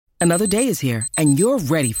Another day is here, and you're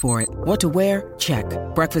ready for it. What to wear? Check.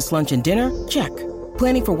 Breakfast, lunch, and dinner? Check.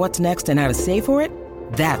 Planning for what's next and how to save for it?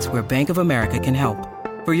 That's where Bank of America can help.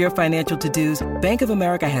 For your financial to-dos, Bank of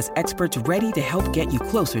America has experts ready to help get you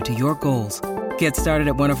closer to your goals. Get started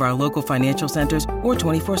at one of our local financial centers or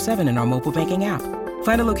 24/7 in our mobile banking app.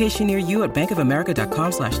 Find a location near you at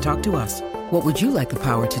bankofamerica.com/talktous. What would you like the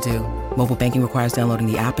power to do? Mobile banking requires downloading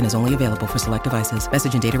the app and is only available for select devices.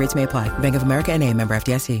 Message and data rates may apply. Bank of America N.A., member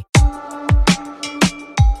FDIC.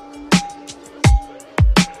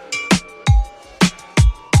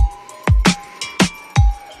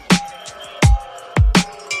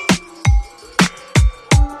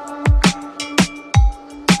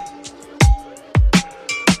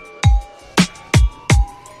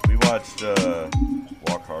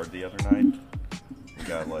 Walk Hard the other night. We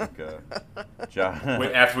got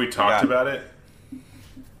Wait, after we talked about it?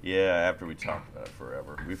 Yeah, after we talked about it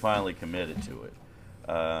forever. We finally committed to it.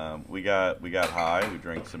 We got high. We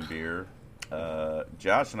drank some beer.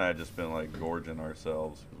 Josh and I had just been gorging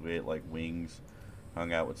ourselves. We ate wings,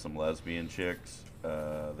 hung out with some lesbian chicks.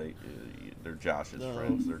 They're Josh's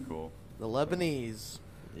friends. They're cool. The Lebanese.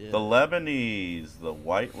 Yeah. The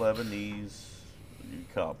white Lebanese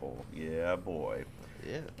couple. Yeah, boy.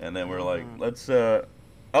 Yeah. And then we're like, let's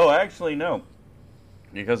actually no.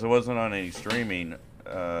 Because it wasn't on any streaming,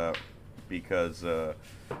 because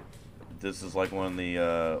this is one of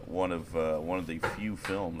the few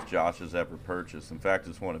films Josh has ever purchased. In fact,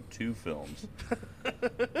 it's one of two films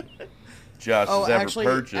Josh has ever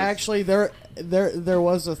purchased. Actually, there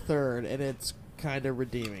was a third, and it's kind of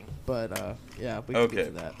redeeming. But yeah, we can get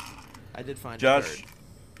to that. I did find a third.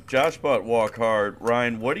 Josh bought Walk Hard.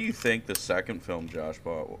 Ryan, what do you think the second film Josh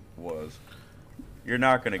bought was? You're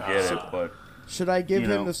not going to get it, but... Should I give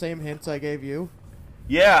him the same hints I gave you?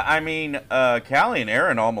 Yeah, I mean, Callie and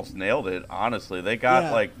Aaron almost nailed it, honestly. They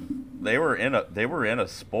got, they were in a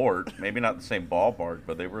sport. Maybe not the same ballpark,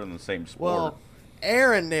 but they were in the same sport. Well,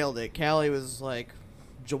 Aaron nailed it. Callie was like,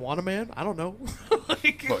 Joanna Man? I don't know.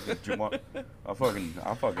 I'll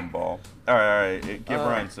fucking ball. All right. Give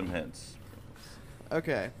Ryan some hints.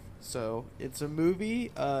 Okay, so it's a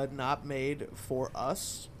movie not made for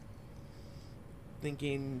us.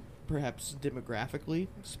 Thinking perhaps demographically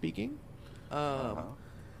speaking. What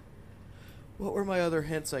were my other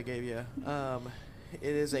hints I gave you?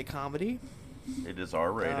 It is a comedy. It is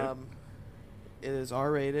R-rated. It is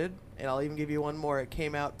R-rated, and I'll even give you one more. It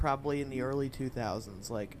came out probably in the early 2000s,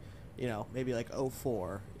 maybe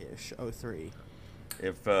 04-ish, 03.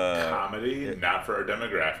 Comedy, not for our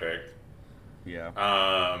demographic. Yeah.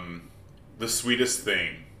 The Sweetest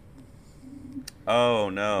Thing.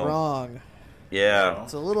 Oh, no. Wrong. Yeah.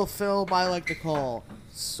 It's a little film I like to call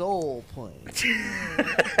Soul Plane.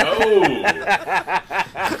 Oh!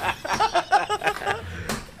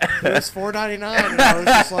 It was $4.99, and I was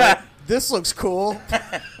just like, this looks cool.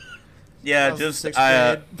 Yeah, just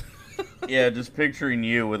picturing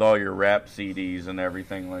you with all your rap CDs and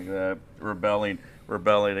everything like that, rebelling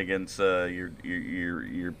against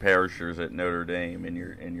your perishers at Notre Dame and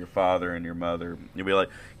your father and your mother. You'll be like,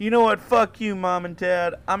 you know what? Fuck you, Mom and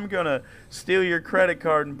Dad. I'm gonna steal your credit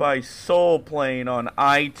card and buy Soul Plane on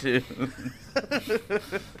iTunes.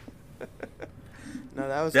 No,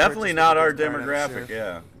 that was definitely not our demographic.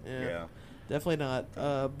 Sure. Yeah, definitely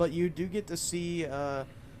not. But you do get to see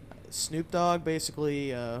Snoop Dogg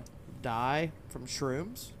basically die from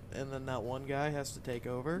shrooms, and then that one guy has to take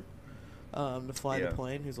over. To fly the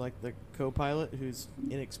plane, who's like the co-pilot, who's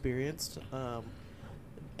inexperienced,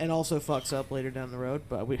 and also fucks up later down the road.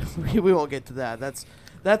 But we won't get to that.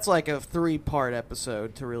 That's like a 3-part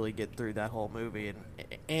episode to really get through that whole movie and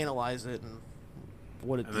analyze it and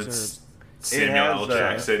what it deserves. Samuel L.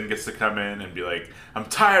 Jackson gets to come in and be like, "I'm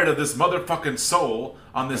tired of this motherfucking soul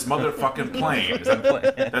on this motherfucking plane."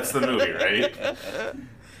 That's the movie, right?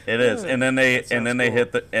 It is, and then they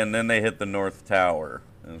hit the North Tower.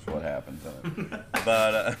 Is what happens in it.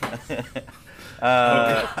 But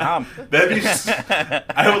Tom, that'd be.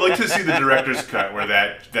 I would like to see the director's cut where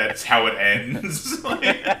that's how it ends.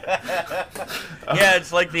 Yeah,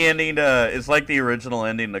 it's like the ending. It's like the original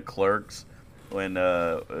ending to Clerks when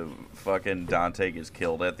fucking Dante gets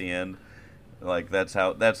killed at the end. That's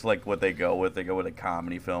like what they go with. They go with a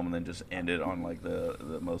comedy film and then just end it on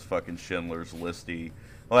the most fucking Schindler's Listy.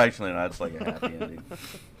 Well, actually, no, it's like a happy ending.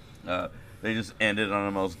 They just ended on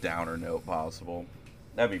the most downer note possible.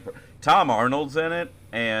 That'd be Tom Arnold's in it,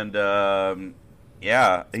 and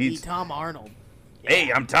he's Tom Arnold. Yeah.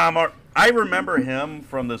 Hey, I'm Tom Arnold. I remember him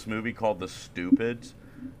from this movie called The Stupids,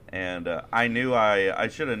 and I knew I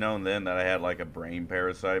should have known then that I had a brain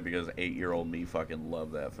parasite because 8-year-old me fucking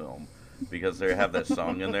loved that film. because they have that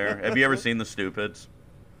song in there. Have you ever seen The Stupids?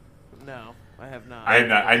 No, I have not. I have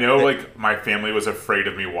not. I know, like, my family was afraid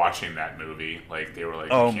of me watching that movie. Like, they were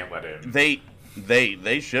like, "You can't let in."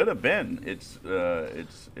 They should have been.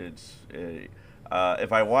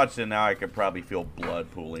 If I watched it now, I could probably feel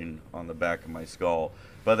blood pooling on the back of my skull.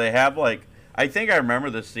 But they have, like, I think I remember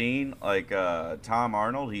the scene, like, Tom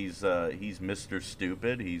Arnold, he's Mr.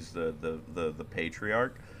 Stupid. He's the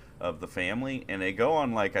patriarch of the family, and they go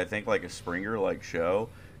on, like, I think, like a Springer like show,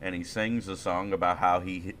 and he sings a song about how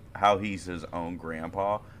he's his own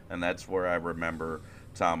grandpa, and that's where I remember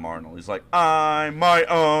Tom Arnold. He's like, "I'm my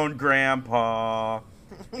own grandpa,"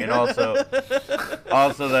 and also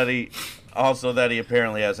that he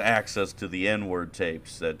apparently has access to the N-word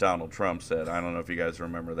tapes that Donald Trump said. I don't know if you guys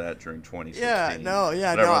remember that during 2016.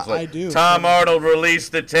 I do. Tom Arnold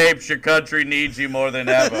released the tapes. Your country needs you more than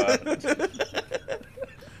ever.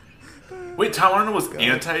 Wait, Tom Arnold was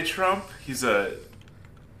anti-Trump? He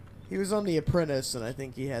was on The Apprentice, and I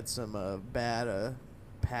think he had some bad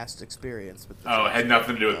past experience with. It had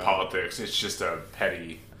nothing to do with politics. It's just a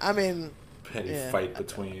petty. Fight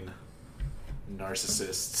between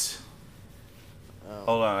narcissists.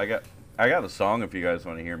 Hold on, I got a song if you guys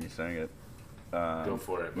want to hear me sing it. Go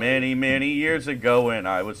for it. Many, many years ago when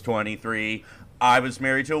I was 23, I was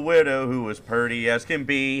married to a widow who was purty as can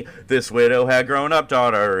be. This widow had grown-up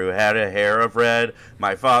daughter who had a hair of red.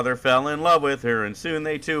 My father fell in love with her, and soon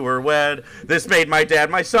they two were wed. This made my dad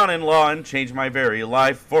my son-in-law and changed my very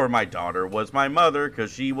life. For my daughter was my mother,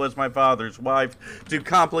 'cause she was my father's wife. To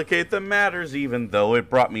complicate the matters, even though it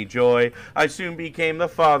brought me joy, I soon became the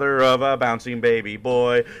father of a bouncing baby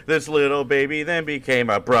boy. This little baby then became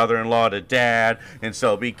a brother-in-law to dad, and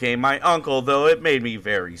so became my uncle, though it made me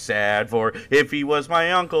very sad. For if he was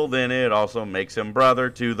my uncle, then it also makes him brother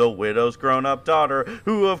to the widow's grown-up daughter,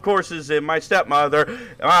 who of course is my stepmother.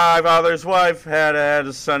 My father's wife had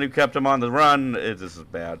a son who kept him on the run. This is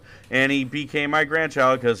bad. And he became my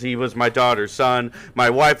grandchild because he was my daughter's son. My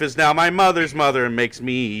wife is now my mother's mother and makes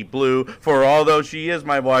me blue. For although she is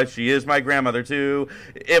my wife, she is my grandmother too.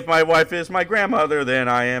 If my wife is my grandmother, then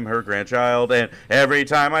I am her grandchild. And every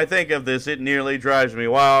time I think of this, it nearly drives me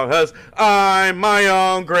wild, 'cause I'm my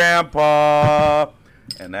own grandpa.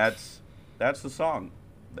 And that's the song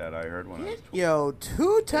that I heard when I was 20. Yo,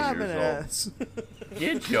 two-timing ass.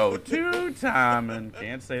 Get your two-timing.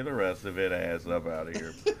 Can't say the rest of it. Ass up out of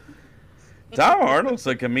here. Tom Arnold's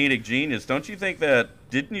a comedic genius. Didn't you think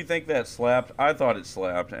that slapped? I thought it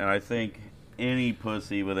slapped, and I think any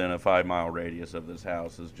pussy within a 5-mile radius of this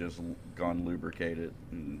house has just gone lubricated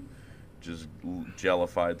and just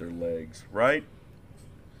jellified their legs. Right?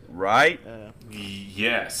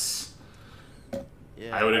 Yes.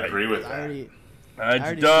 Yeah, I would agree with that. Had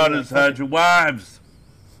your daughters, had your wives.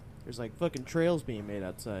 There's like fucking trails being made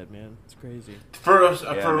outside, man. It's crazy. For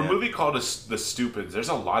a movie called The Stupids, there's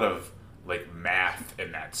a lot of like math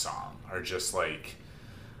in that song, or just like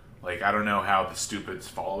I don't know how the Stupids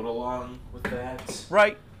followed along with that.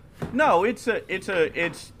 Right? No, it's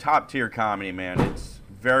top tier comedy, man. It's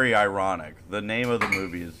very ironic. The name of the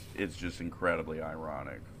movie it's just incredibly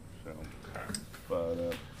ironic. So,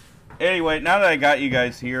 but anyway, now that I got you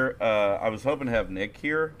guys here, I was hoping to have Nick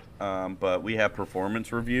here, but we have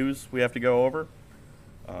performance reviews we have to go over.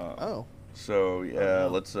 So yeah,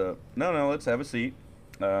 let's let's have a seat.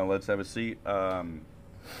 Let's have a seat. Let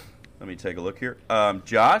me take a look here.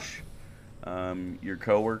 Josh, your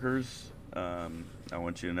coworkers. I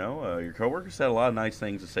want you to know your coworkers had a lot of nice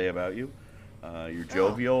things to say about you. You're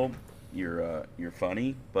jovial. You're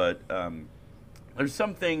funny, but there's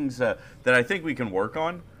some things that I think we can work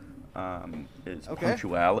on.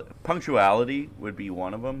 Punctuality would be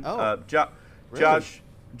one of them. Really?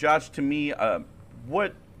 Josh, to me,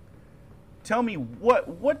 tell me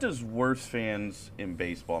what does worst fans in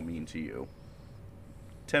baseball mean to you?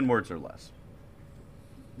 10 words or less.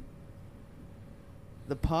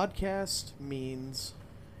 The podcast means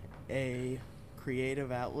a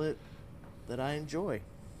creative outlet that I enjoy.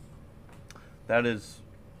 That is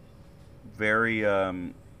very,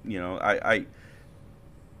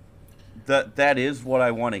 that is what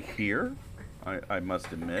I want to hear. I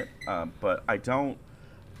must admit, but I don't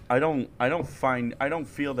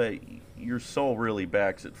feel that your soul really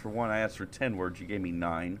backs it. For one, I asked for 10 words. You gave me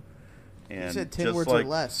 9. And you said 10 words or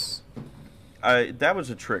less. That was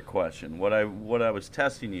a trick question. What I was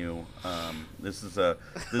testing you. This is a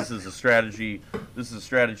strategy. This is a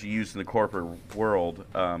strategy used in the corporate world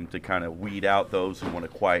to kind of weed out those who want to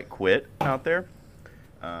quiet quit out there.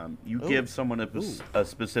 You give someone a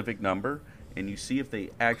specific number, and you see if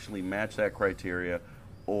they actually match that criteria,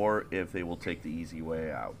 or if they will take the easy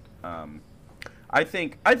way out.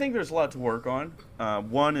 think there's a lot to work on.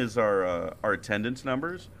 One is our attendance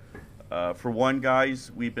numbers. For one,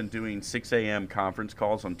 guys, we've been doing 6 a.m. conference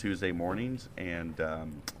calls on Tuesday mornings, and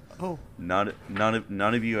none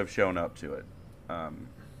of you have shown up to it.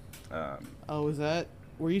 Is that?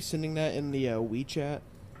 Were you sending that in the WeChat?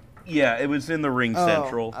 Yeah, it was in the Ring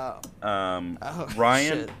Central.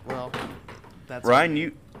 Ryan. Shit. Well, that's Ryan,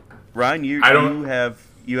 you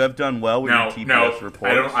have done well with your TPS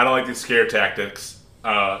reports. I don't like these scare tactics.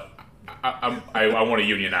 I want to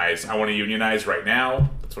unionize. I want to unionize right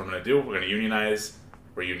now. That's what I'm going to do. We're going to unionize.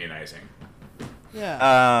 We're unionizing.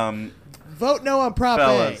 Yeah. Vote no on Prop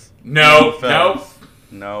fellas. A. No, fellas.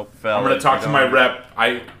 I'm going to talk to my rep.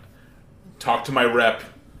 Talk to my rep.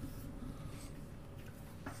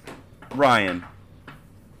 Ryan,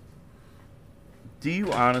 do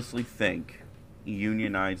you honestly think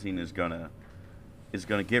unionizing is gonna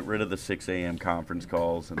get rid of the 6 a.m. conference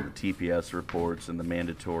calls and the TPS reports and the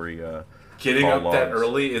mandatory getting call up logs? that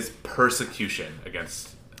early is persecution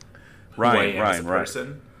against Ryan. as a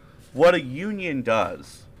person. What a union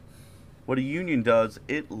does,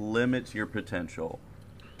 it limits your potential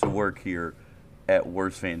to work here at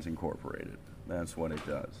Worst Fans Incorporated. That's what it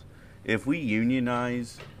does. If we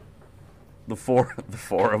unionize the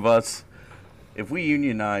four of us, if we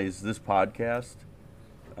unionize this podcast,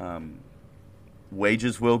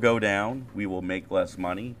 wages will go down. We will make less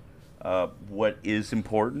money. What is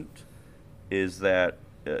important is that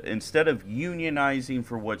instead of unionizing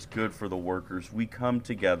for what's good for the workers, we come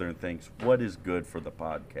together and think, what is good for the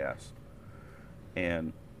podcast?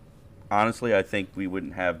 And honestly, I think we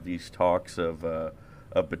wouldn't have these talks of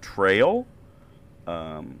betrayal.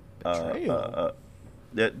 Betrayal?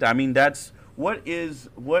 That's what is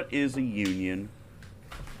a union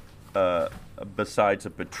besides a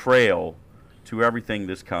betrayal to everything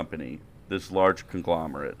this company, this large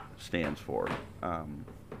conglomerate, stands for.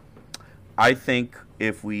 I think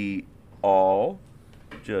if we all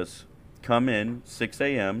just come in 6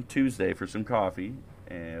 a.m. Tuesday for some coffee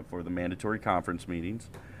and for the mandatory conference meetings,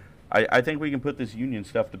 I think we can put this union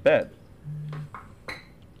stuff to bed.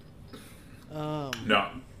 No.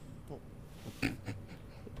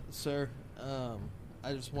 Sir,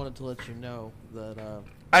 I just wanted to let you know that,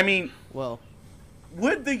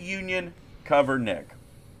 would the union cover Nick?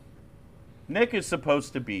 Nick is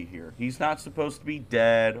supposed to be here. He's not supposed to be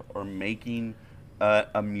dead or making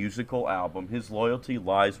a musical album. His loyalty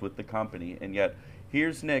lies with the company, and yet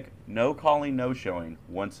here's Nick, no calling, no showing,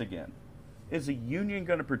 once again. Is a union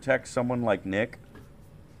going to protect someone like Nick?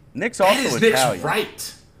 Nick's also Italian. Nick's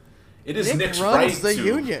right. It is Nick Nick's runs right the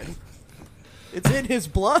union. It's in his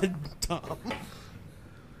blood, Tom.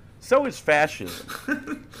 So is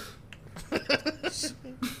fascism.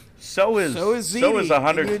 So is Ziti. So is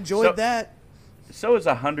 100. You enjoyed that? So is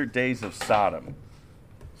 100 Days of Sodom.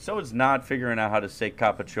 So is not figuring out how to say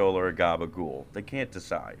capicola or gabagool. They can't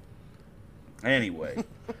decide. Anyway,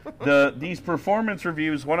 these performance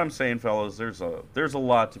reviews. What I'm saying, fellas, there's a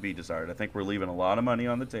lot to be desired. I think we're leaving a lot of money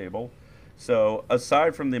on the table. So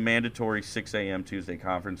aside from the mandatory 6 a.m. Tuesday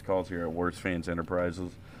conference calls here at Worst Fans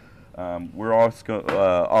Enterprises, we're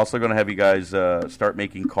also going to have you guys start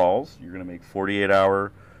making calls. You're going to make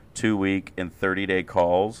 48-hour, 2-week, and 30-day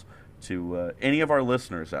calls to any of our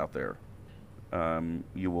listeners out there.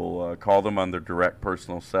 You will call them on their direct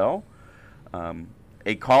personal cell.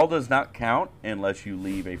 A call does not count unless you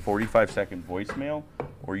leave a 45-second voicemail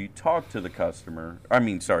or you talk to the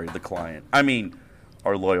the client.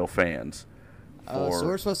 Our loyal fans. So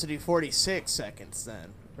we're supposed to do 46 seconds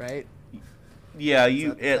then, right? Yeah,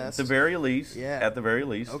 at the very least. Yeah. At the very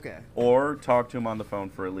least. Okay. Or talk to them on the phone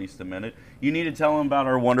for at least a minute. You need to tell them about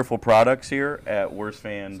our wonderful products here at Worst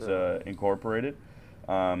Fans Incorporated.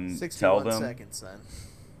 61 tell them, seconds then.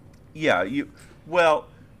 Yeah, well,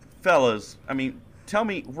 fellas, tell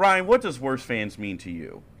me, Ryan, what does Worst Fans mean to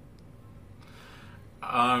you?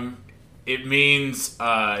 It means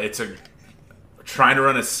it's trying to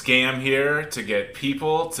run a scam here to get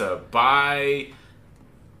people to buy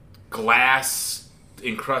glass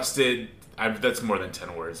encrusted. That's more than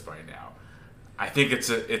 10 words by now. I think it's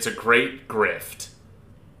a great grift.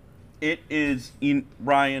 It is,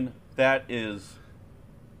 Ryan. That is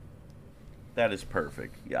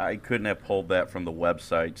perfect. Yeah, I couldn't have pulled that from the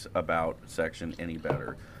website's about section any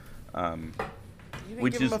better. You didn't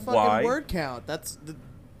Which give him is a fucking why word count.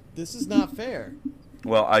 This is not fair.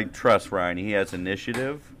 Well, I trust Ryan. He has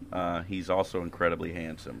initiative. He's also incredibly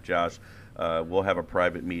handsome. Josh, we'll have a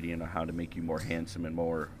private meeting on how to make you more handsome and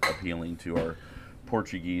more appealing to our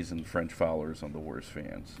Portuguese and French followers on the Worst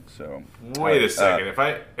Fans. So wait a second. If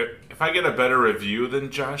I get a better review than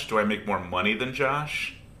Josh, do I make more money than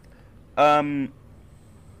Josh?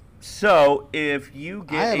 So if you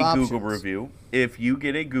I get have a Google options. review,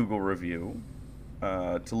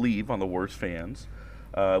 to leave on the worst fans,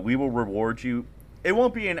 we will reward you. It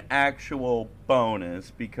won't be an actual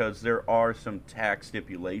bonus because there are some tax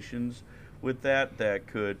stipulations with that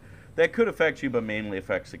could affect you, but mainly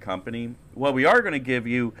affects the company. What we are going to give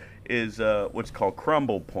you is what's called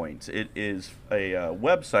Crumble Points. It is a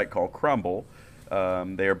website called Crumble.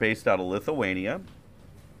 They are based out of Lithuania.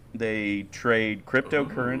 They trade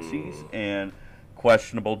cryptocurrencies and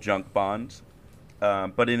questionable junk bonds.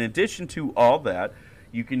 But in addition to all that,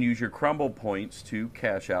 you can use your Crumble points to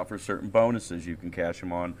cash out for certain bonuses. You can cash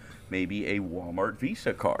them on maybe a Walmart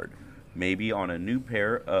Visa card, maybe on a new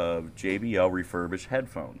pair of JBL refurbished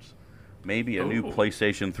headphones, maybe a new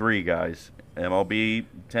PlayStation 3, guys. MLB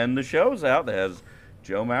 10 the show's out that has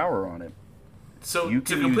Joe Mauer on it. So to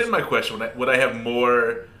complete my question, would I have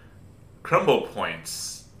more Crumble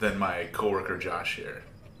points than my coworker Josh here?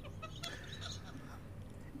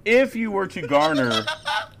 If you were to garner...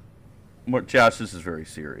 Josh, this is very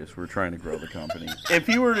serious. We're trying to grow the company. If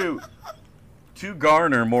you were to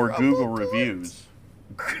garner more Google reviews,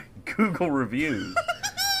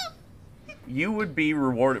 you would be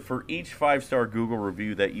rewarded for each 5-star Google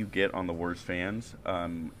review that you get on the worst fans.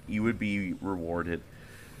 You would be rewarded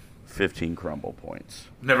 15 Crumble points.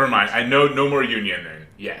 Never mind. I know no more union then.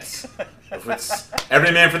 Yes. If it's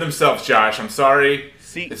every man for themselves, Josh. I'm sorry.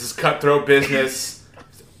 This is cutthroat business.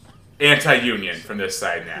 Anti-union from this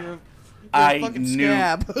side now. I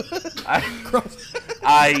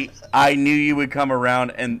knew you would come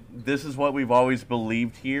around, and this is what we've always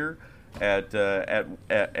believed here at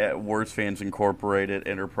Worst Fans Incorporated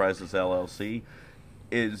Enterprises LLC,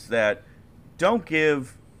 is that don't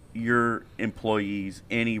give your employees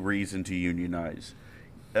any reason to unionize.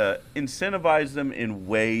 Incentivize them in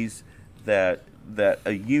ways that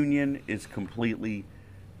a union is completely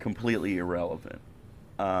irrelevant.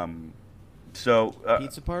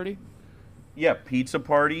 Pizza party? Yeah, pizza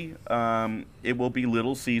party. It will be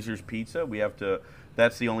Little Caesars pizza.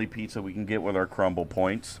 That's the only pizza we can get with our Crumble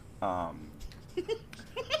points. Tom,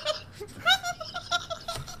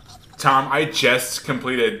 I just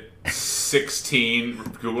completed 16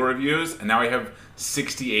 Google reviews, and now I have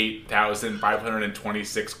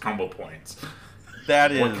 68,526 Crumble points.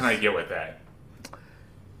 That is. What can I get with that?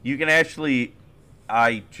 You can actually.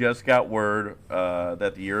 I just got word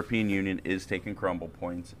that the European Union is taking Crumble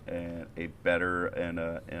points and a better and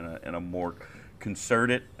a more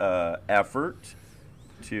concerted effort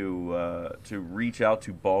to reach out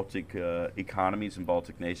to Baltic economies and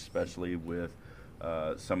Baltic nations, especially with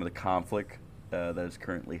some of the conflict that is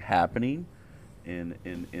currently happening in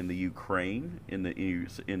the Ukraine in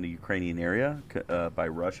the Ukrainian area by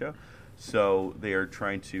Russia. So they are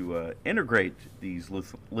trying to integrate these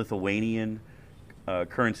Lithuanian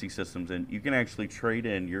currency systems, and you can actually trade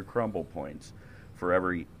in your Crumble points. For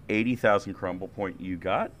every 80,000 Crumble point you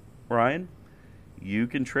got, Ryan, you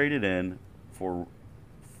can trade it in for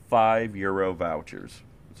 €5 vouchers.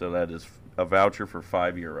 So that is a voucher for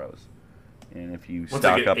 €5. And if you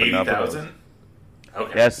stock up enough of those,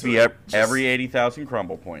 okay, it has to be every 80,000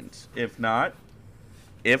 Crumble points. If not,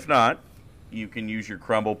 you can use your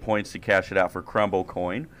Crumble points to cash it out for Crumble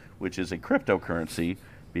Coin, which is a cryptocurrency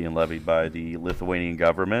being levied by the Lithuanian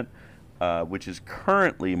government, which is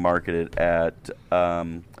currently marketed at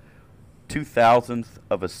 0.002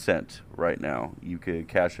 of a cent right now. You could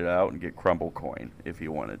cash it out and get Crumble Coin if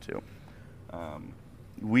you wanted to.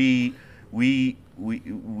 We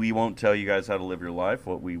won't tell you guys how to live your life.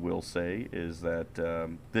 What we will say is that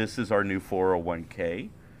this is our new 401k.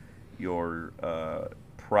 Your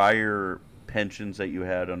prior pensions that you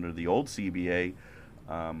had under the old CBA,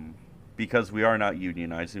 because we are not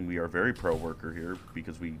unionizing, we are very pro-worker here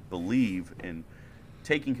because we believe in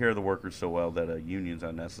taking care of the workers so well that a union's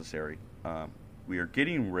unnecessary. We are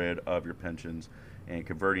getting rid of your pensions and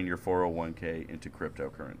converting your 401k into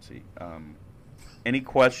cryptocurrency. Any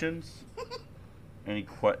questions? Any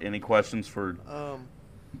questions for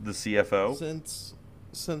the CFO?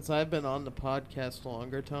 Since I've been on the podcast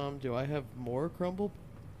longer, Tom, do I have more Crumble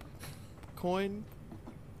coin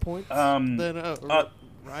points than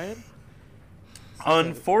Ryan?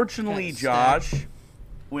 Unfortunately, Josh,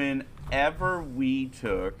 whenever we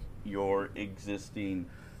took your existing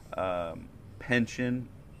pension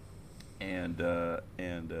and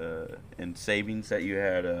savings that you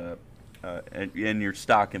had and your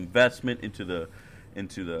stock investment into the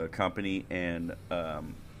company and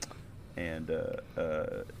in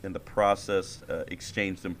the process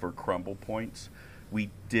exchanged them for Crumble points.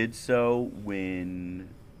 We did so when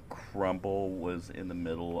Crumble was in the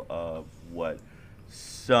middle of what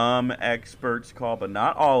some experts call, but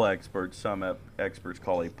not all experts, some experts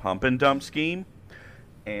call a pump and dump scheme.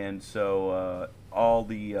 And so all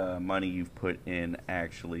the money you've put in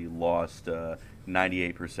actually lost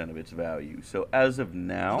 98% of its value. So as of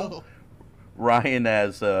now, Ryan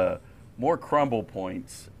has more crumble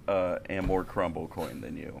points and more crumble coin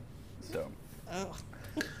than you. So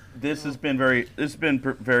this has been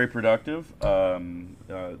very productive.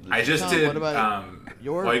 I just Tom, did. what about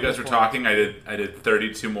your While you guys were performance? talking, I did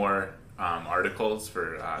 32 more articles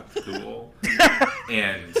for Google,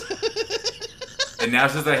 and now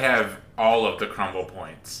since I have all of the crumble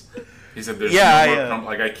points, he said there's no more crumble.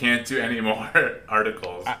 Like I can't do any more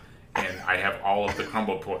articles, and I have all of the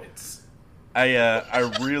crumble points.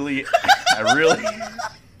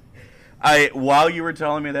 While you were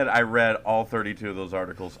telling me that, I read all 32 of those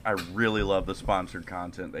articles. I really love the sponsored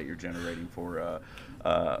content that you're generating for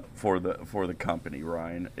the company,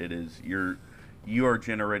 Ryan. You are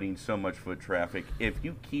generating so much foot traffic. If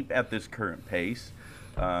you keep at this current pace,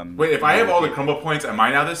 wait, if I have all the crumble points, am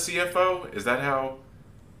I now the CFO? Is that how?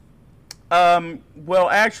 Well,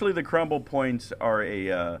 actually, the crumble points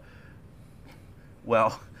are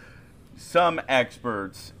some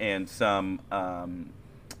experts and some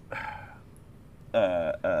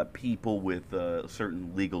people with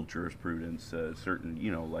certain legal jurisprudence,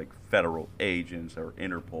 certain, like federal agents or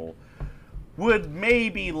Interpol, would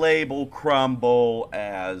maybe label crumble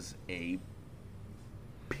as a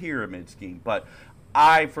pyramid scheme. But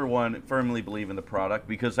I, for one, firmly believe in the product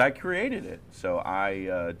because I created it. So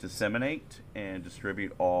I disseminate and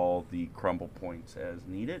distribute all the crumble points as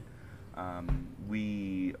needed.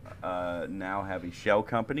 We now have a shell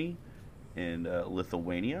company in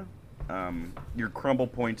Lithuania. Your crumble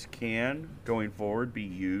points can, going forward, be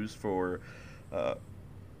used for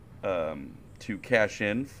to cash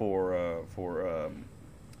in for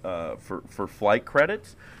flight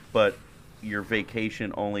credits, but your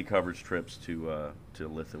vacation only covers trips to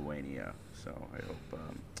Lithuania. So I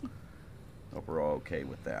hope we're all okay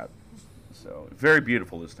with that. So very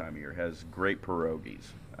beautiful this time of year. Has great pierogies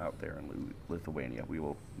out there in Lithuania. We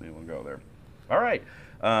will go there. All right.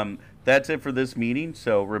 That's it for this meeting.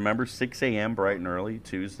 So remember, 6 a.m. bright and early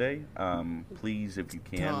Tuesday. Please, if you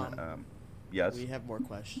can. Tom, yes. We have more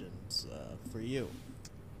questions for you.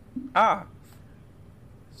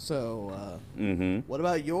 So, what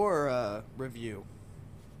about your review?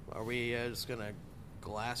 Are we just gonna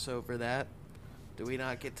gloss over that? Do we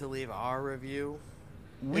not get to leave our review?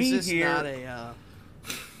 Is this not a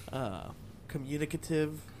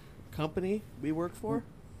communicative company we work for?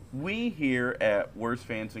 We here at Worst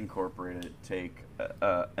Fans Incorporated take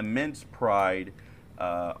immense pride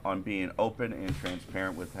on being open and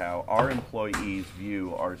transparent with how our employees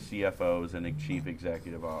view our CFOs and chief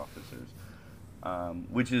executive officers,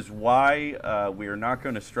 which is why we are not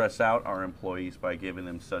going to stress out our employees by giving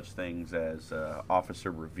them such things as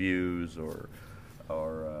officer reviews or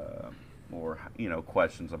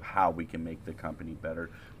questions of how we can make the company better.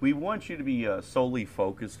 We want you to be solely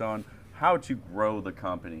focused on how to grow the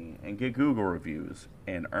company and get Google reviews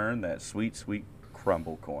and earn that sweet, sweet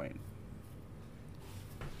crumble coin.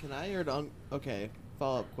 Can I earn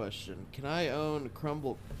follow-up question. Can I earn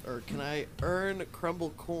crumble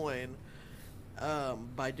coin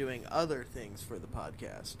by doing other things for the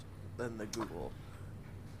podcast than the Google?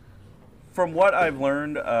 From what I've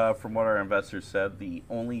learned, from what our investors said, the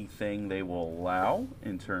only thing they will allow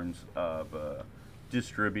in terms of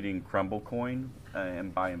distributing Crumble Coin,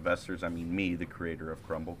 and by investors I mean me, the creator of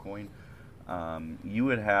Crumble Coin, you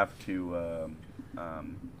would have to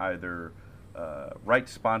either write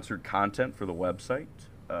sponsored content for the website,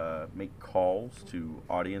 make calls to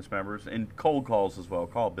audience members, and cold calls as well,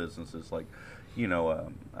 call businesses like,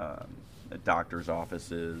 doctor's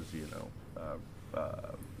offices,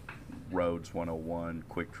 Roads 101,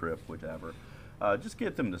 Quick Trip, whatever. Just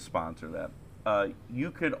get them to sponsor that.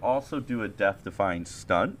 You could also do a death-defying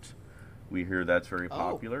stunt. We hear that's very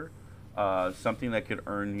popular. Something that could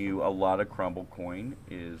earn you a lot of crumble coin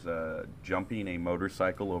is jumping a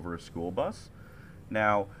motorcycle over a school bus.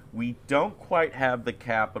 Now, we don't quite have the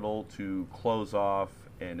capital to close off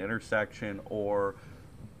an intersection or,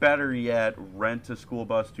 better yet, rent a school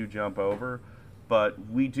bus to jump over. But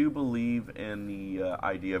we do believe in the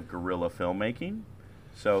idea of guerrilla filmmaking.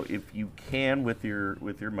 So if you can, with your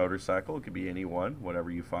motorcycle, it could be anyone,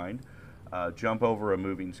 whatever you find, jump over a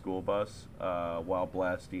moving school bus while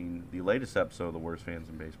blasting the latest episode of the Worst Fans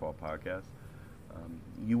in Baseball podcast,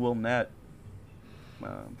 you will net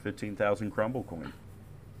 15,000 crumble coin.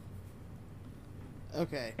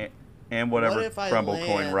 Okay. And whatever crumble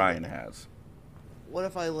coin Ryan has. What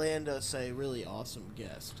if I land a, say, really awesome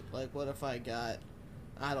guest? Like, what if I got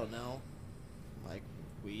I don't know. Like,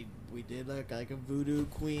 we did like a voodoo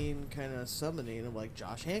queen kind of summoning of like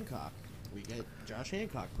Josh Hancock. We get Josh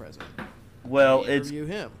Hancock present. Well, we it's interview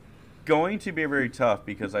him. going to be very tough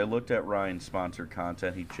because I looked at Ryan's sponsored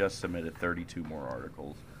content. He just submitted 32 more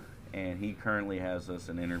articles, and he currently has us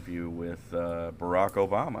an interview with Barack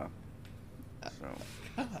Obama. So,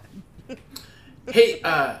 Hey,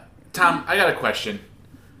 Tom, I got a question.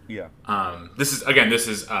 yeah. This is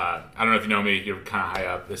I don't know if you know me. You're kind of high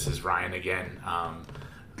up. This is Ryan again,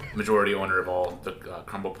 majority owner of all the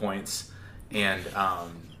Crumble Points. And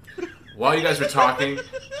while you guys were talking,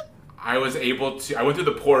 I went through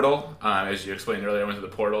the portal, as you explained earlier. I went through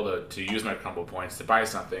the portal to use my Crumble Points to buy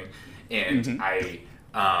something, and I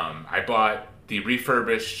bought the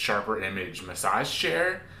refurbished Sharper Image massage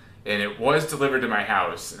chair, and it was delivered to my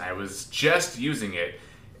house, and I was just using it,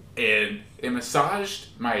 and it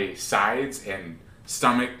massaged my sides and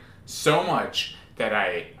stomach so much that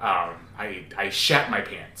I shat my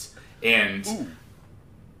pants, and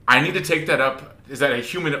I need to take that up. Is that a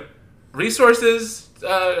human resources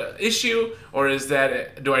issue, or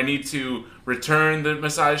do I need to return the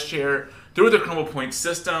massage chair through the Crumble Points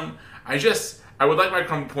system? I would like my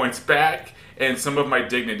Crumble Points back and some of my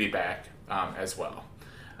dignity back as well.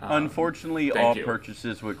 Unfortunately, all you.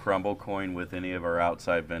 purchases with Crumble Coin with any of our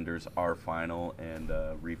outside vendors are final, and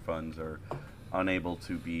refunds are unable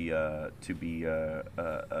to be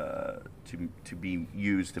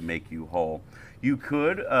used to make you whole. You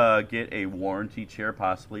could get a warranty chair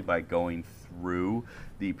possibly by going through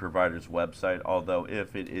the provider's website, although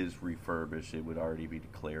if it is refurbished, it would already be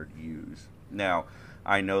declared used. Now,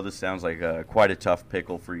 I know this sounds like quite a tough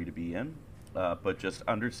pickle for you to be in, but just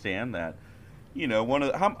understand that, you know,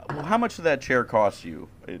 how much did that chair cost you?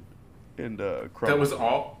 That was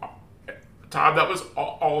all. Todd, that was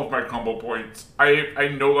all of my Crumble Points.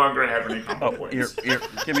 I no longer have any Crumble Points. Here,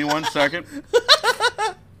 give me 1 second.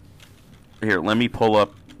 Here, let me pull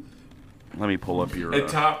up your... And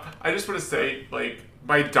Tom, I just want to say, like,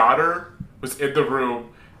 my daughter was in the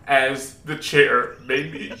room as the chair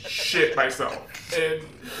made me shit myself. And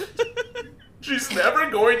she's never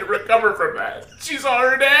going to recover from that. She saw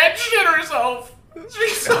her dad shit herself.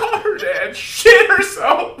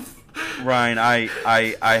 Ryan, I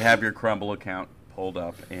have your Crumble account pulled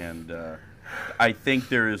up, and I think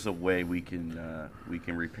there is a way we can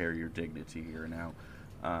repair your dignity here now.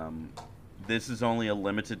 This is only a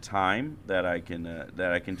limited time that I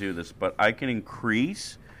can do this, but I can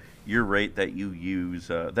increase your rate that you use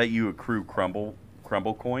that you accrue Crumble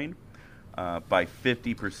Coin by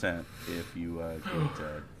 50% if you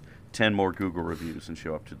get 10 more Google reviews and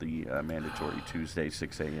show up to the mandatory Tuesday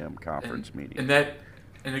 6 a.m. conference meeting.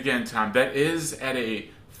 And again, Tom, that is at a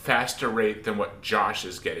faster rate than what Josh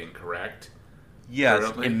is getting, correct? Yes,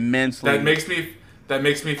 currently? Immensely. That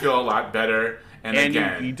makes me feel a lot better. And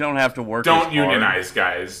again, you don't have to work. Don't unionize,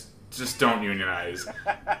 guys. Just don't unionize.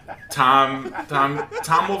 Tom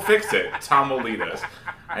will fix it. Tom will lead us.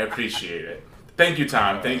 I appreciate it. Thank you,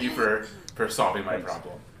 Tom. Thank you for solving my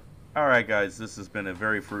problem. All right, guys. This has been a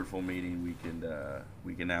very fruitful meeting.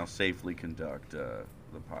 We can now safely conduct the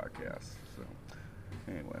podcast. So,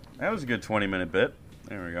 anyway, that was a good 20-minute bit.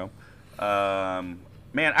 There we go.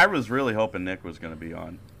 Man, I was really hoping Nick was going to be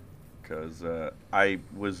on, because I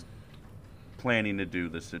was planning to do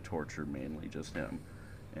this to torture mainly just him,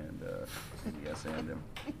 and yes, and him.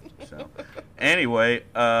 So, anyway,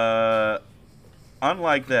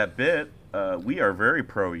 unlike that bit, we are very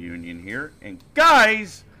pro-union here, and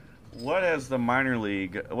guys, what has the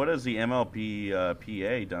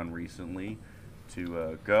MLBPA done recently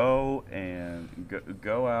to go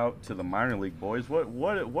out to the minor league boys?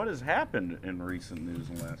 What has happened in recent news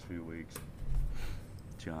in the last few weeks?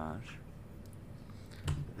 Josh,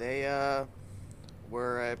 They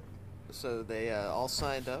they all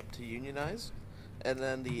signed up to unionize, and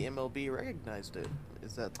then the MLB recognized it.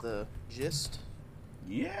 Is that the gist?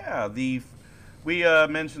 Yeah, we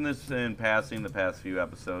mentioned this in passing the past few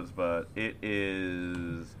episodes, but it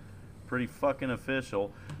is pretty fucking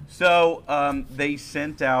official. So they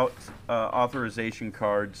sent out authorization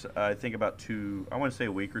cards, I think about a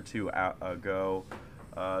week or two ago,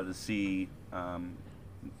 to see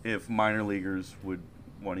if minor leaguers would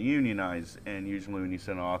want to unionize. And usually when you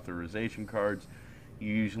send authorization cards,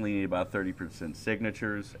 you usually need about 30%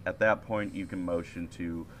 signatures. At that point, you can motion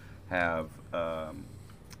to have a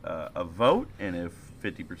vote, and if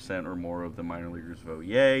 50% or more of the minor leaguers vote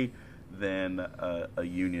yay, then a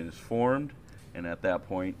union is formed. And at that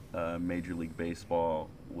point, Major League Baseball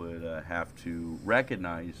would have to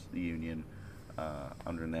recognize the union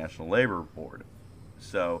under the National Labor Board.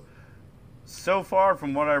 So So far,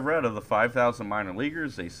 from what I've read of the 5,000 minor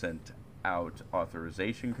leaguers, they sent out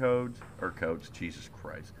authorization codes, Jesus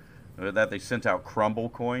Christ. That they sent out Crumble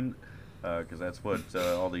Coin, because that's what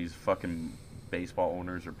all these fucking baseball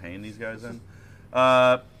owners are paying these guys in.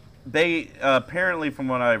 They, apparently, from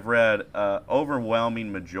what I've read,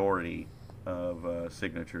 overwhelming majority of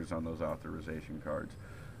signatures on those authorization cards.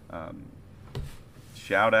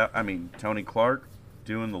 Shout out, Tony Clark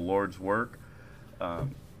doing the Lord's work.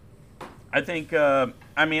 I think, I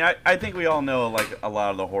think we all know, like, a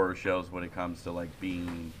lot of the horror shows when it comes to, like,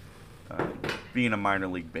 being a minor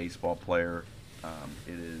league baseball player.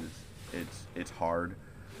 It's hard.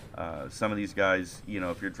 Some of these guys,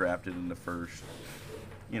 if you're drafted in the first,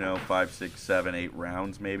 5, 6, 7, 8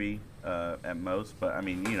 rounds maybe at most. But,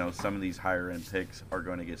 some of these higher-end picks are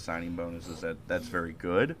going to get signing bonuses. That's very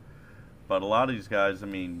good. But a lot of these guys, how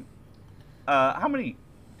many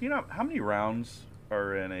rounds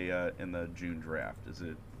are in the June draft? Is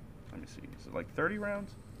it, let me see, is it like 30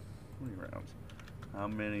 rounds? How many rounds? How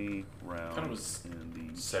many rounds I thought it was in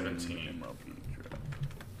the 17 MLB draft?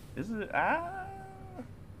 Is it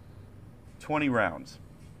 20 rounds?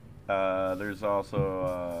 There's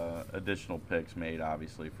also additional picks made,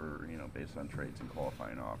 obviously, for based on trades and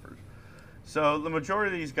qualifying offers. So the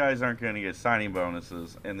majority of these guys aren't going to get signing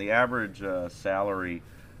bonuses, and the average salary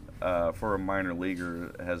for a minor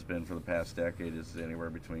leaguer has been for the past decade is anywhere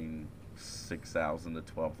between $6,000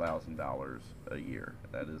 to $12,000 a year.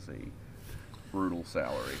 That is a brutal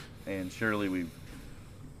salary, and surely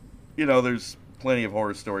there's plenty of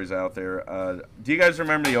horror stories out there. Do you guys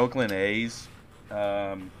remember the Oakland A's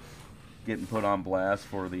getting put on blast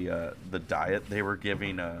for the diet they were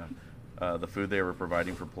giving, the food they were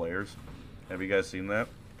providing for players? Have you guys seen that?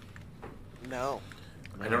 No.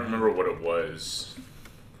 I don't remember what it was.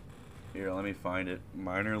 Here, let me find it.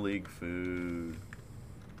 Minor league food.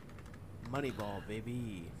 Moneyball,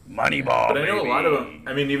 baby. Moneyball, but I know baby. a lot of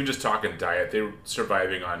them, even just talking diet, they're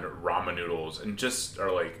surviving on ramen noodles and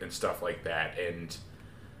stuff like that. And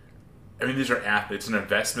these are athletes, an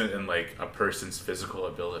investment in like a person's physical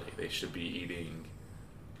ability. They should be eating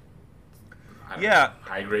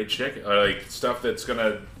high grade chicken, or like stuff that's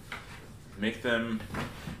gonna make them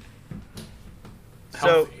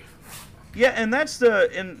healthy. Yeah, and that's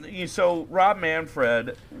so Rob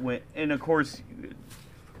Manfred went, and of course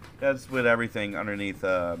that's with everything underneath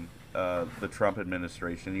the Trump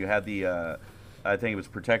administration. You had the I think it was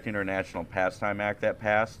Protecting Our National Pastime Act that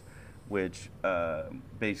passed, which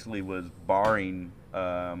basically was barring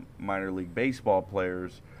minor league baseball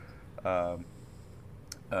players from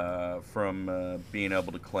being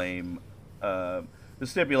able to claim. The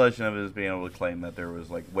stipulation of it is being able to claim that there was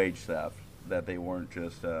like wage theft, that they weren't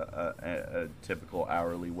just a typical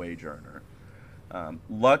hourly wage earner.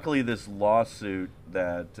 Luckily, this lawsuit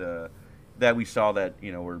that we saw that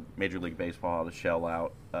where Major League Baseball had to shell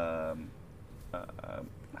out. How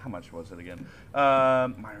much was it again?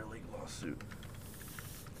 Minor league lawsuit.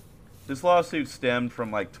 This lawsuit stemmed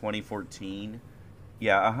from like 2014.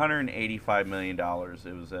 Yeah, $185 million.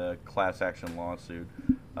 It was a class action lawsuit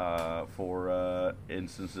for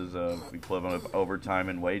instances of equivalent of overtime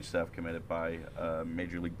and wage theft committed by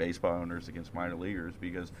Major League Baseball owners against minor leaguers.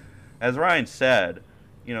 Because, as Ryan said,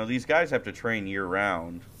 these guys have to train year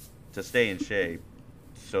round to stay in shape,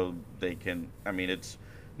 so they can. It's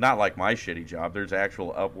not like my shitty job. There's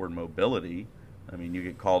actual upward mobility. You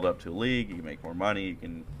get called up to a league, you can make more money, you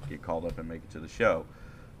can get called up and make it to the show.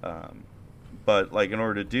 But like in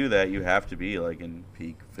order to do that, you have to be like in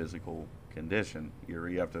peak physical condition.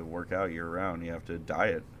 You have to work out year round. You have to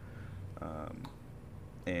diet,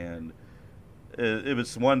 and it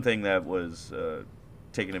was one thing that was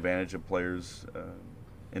taking advantage of players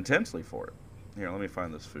intensely for it. Here, let me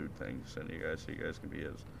find this food thing. Send you guys so you guys can be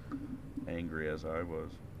as angry as I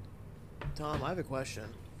was. Tom, I have a question.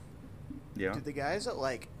 Yeah. Do the guys at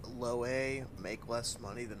like low A make less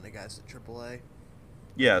money than the guys at triple A?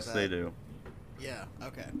 Yes, they do. Yeah.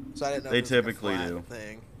 Okay. So I didn't know they if it was typically like a do.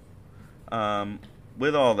 Thing.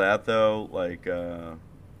 With all that though, like there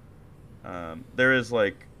is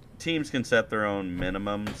like teams can set their own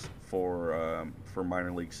minimums for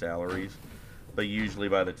minor league salaries, but usually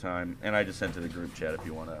by the time, and I just sent to the group chat if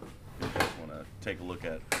you want to take a look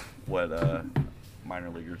at what minor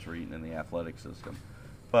leaguers are eating in the athletic system.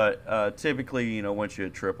 But typically, once you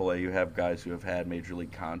hit AAA, you have guys who have had major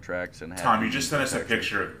league contracts and have. Tom, you just sent us a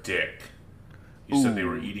picture of dick. You said they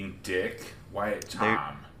were eating dick. Why,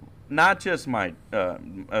 Tom? Not just my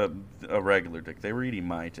a regular dick. They were eating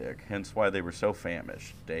my dick. Hence why they were so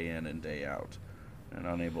famished day in and day out, and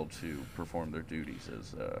unable to perform their duties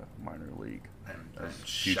as minor league, as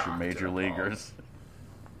future major leaguers.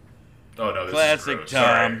 Oh no, this Classic is gross.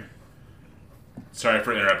 Tom. Sorry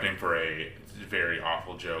for interrupting for a very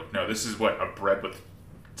awful joke. No, this is what, a bread with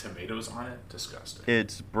tomatoes on it? Disgusting.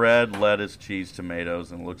 It's bread, lettuce, cheese,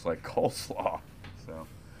 tomatoes, and it looks like coleslaw. So,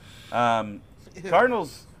 the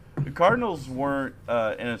Cardinals weren't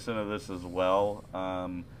innocent of this as well.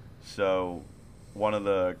 So, one of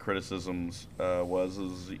the criticisms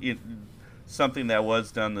something that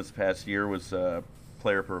was done this past year was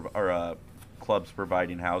clubs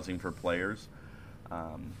providing housing for players.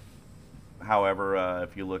 However,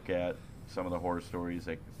 if you look at some of the horror stories,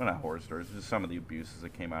 not horror stories, just some of the abuses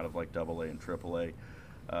that came out of like AA and AAA.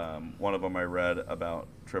 One of them I read about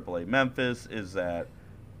AAA Memphis is that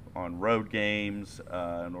on road games,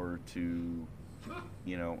 in order to,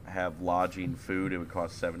 have lodging, food, it would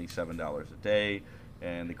cost $77 a day,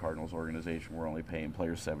 and the Cardinals organization were only paying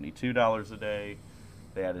players $72 a day.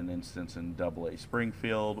 They had an instance in AA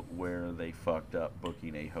Springfield where they fucked up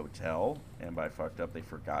booking a hotel, and by fucked up, they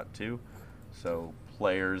forgot to. So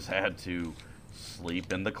players had to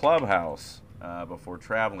sleep in the clubhouse before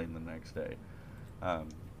traveling the next day.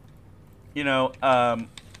 And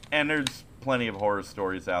there's plenty of horror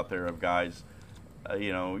stories out there of guys,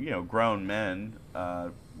 grown men,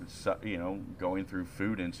 going through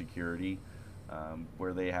food insecurity,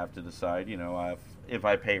 where they have to decide, if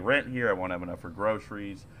I pay rent here, I won't have enough for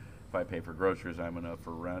groceries. If I pay for groceries, I have enough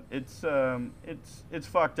for rent. It's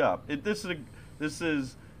fucked up. This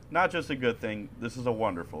is not just a good thing. This is a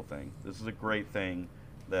wonderful thing. This is a great thing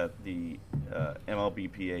that the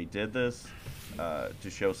MLBPA did this to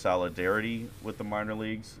show solidarity with the minor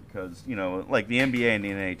leagues, because like the NBA and the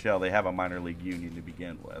NHL, they have a minor league union to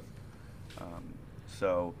begin with.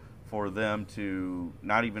 So for them to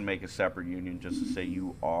not even make a separate union, just to say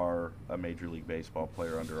you are a Major League Baseball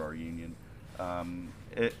player under our union,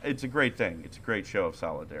 it's a great thing. It's a great show of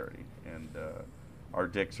solidarity, and our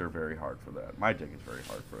dicks are very hard for that. My dick is very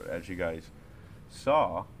hard for it, as you guys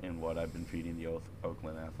saw in what I've been feeding the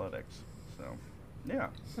Oakland Athletics. So, yeah.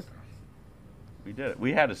 We did it.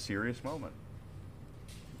 We had a serious moment.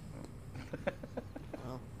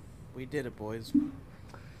 Well, we did it, boys.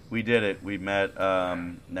 We did it. We met.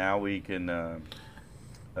 Now we can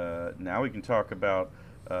talk about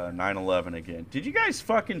 9/11 again. Did you guys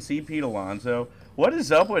fucking see Pete Alonso? What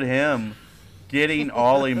is up with him getting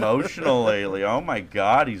all emotional lately? Oh my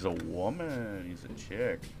God, he's a woman. He's a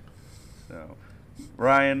chick. So,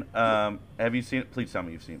 Ryan, have you seen it? Please tell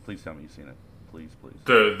me you've seen it. Please tell me you've seen it. Please.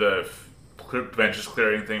 The benches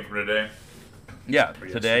clearing thing from today? Yeah,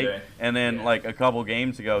 today. And then, like, a couple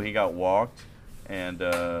games ago, he got walked, and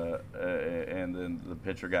then the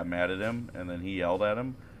pitcher got mad at him, and then he yelled at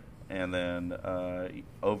him. And then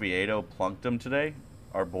Oviedo plunked him today.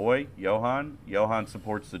 Our boy, Johan. Johan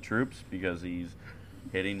supports the troops because he's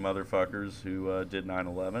hitting motherfuckers who did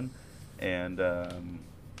 9/11. And,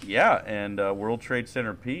 World Trade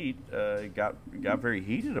Center Pete got very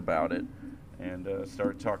heated about it and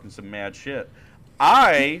started talking some mad shit.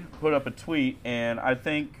 I put up a tweet, and I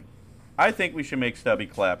think we should make Stubby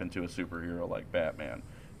Clap into a superhero like Batman,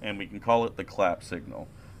 and we can call it the Clap Signal.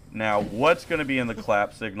 Now, what's going to be in the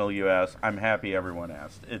Clap Signal, you ask? I'm happy everyone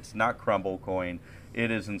asked. It's not Crumble Coin.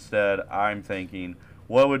 It is instead, I'm thinking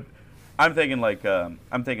a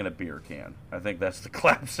beer can. I think that's the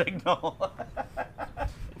Clap Signal.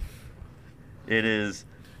 It is.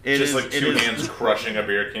 Just like two hands crushing a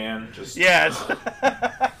beer can. Just yes.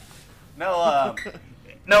 No,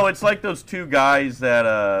 it's like those two guys that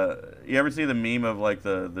you ever see the meme of like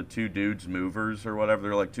the two dudes movers or whatever?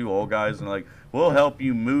 They're like two old guys and like, we'll help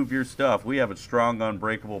you move your stuff. We have a strong,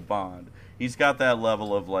 unbreakable bond. He's got that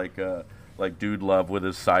level of like Dude Love with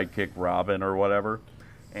his sidekick Robin or whatever.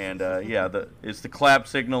 And it's the Clap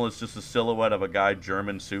Signal. It's just a silhouette of a guy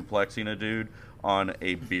German suplexing a dude on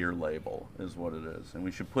a beer label is what it is. And we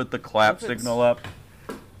should put the Clap Signal up.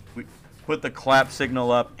 We put the Clap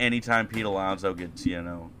Signal up anytime Pete Alonso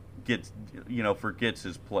forgets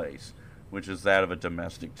his place, which is that of a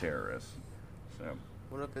domestic terrorist. So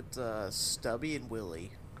what if it's Stubby and Willie?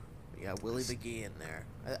 We got Willie McGee in there.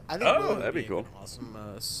 I think Willie that'd be cool. An awesome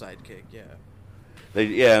sidekick, yeah.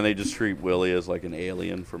 And they just treat Willie as like an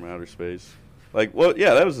alien from outer space. Like, well,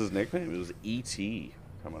 yeah, that was his nickname. It was E.T.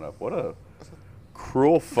 coming up. What a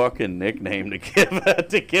cruel fucking nickname to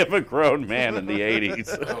give a grown man in the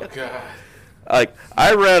 80s. Oh God. Like,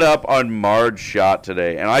 I read up on Marge Schott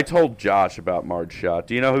today, and I told Josh about Marge Schott.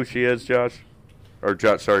 Do you know who she is, Josh? Or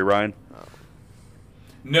Ryan?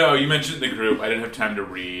 No, you mentioned the group. I didn't have time to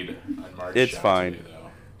read on Marge It's Schott fine. today,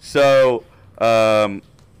 though. So,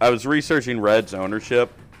 I was researching Reds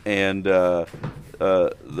ownership, and the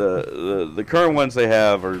current ones they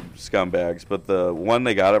have are scumbags. But the one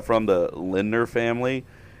they got it from, the Lindner family,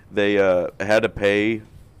 they had to pay.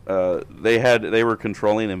 They were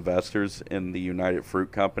controlling investors in the United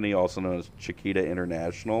Fruit Company, also known as Chiquita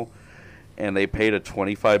International, and they paid a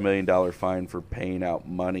 $25 million fine for paying out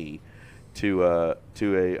money to a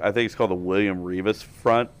I think it's called the William Rivas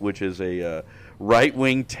Front, which is a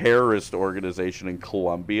right-wing terrorist organization in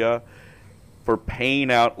Colombia, for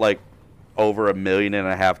paying out like over $1.5 million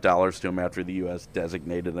to them after the U.S.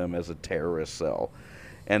 designated them as a terrorist cell.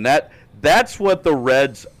 And that's what the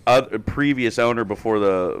Reds' previous owner before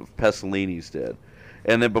the Pescolinis did.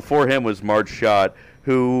 And then before him was Marge Schott,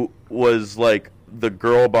 who was like the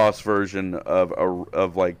girl boss version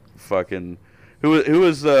of like fucking who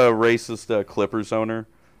was the racist Clippers owner,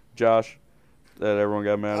 Josh, that everyone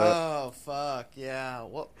got mad at? Oh fuck yeah!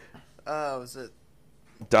 What? Was it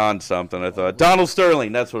Don something? I thought Donald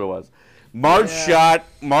Sterling. That's what it was. Marge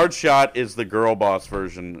Schott is the girl boss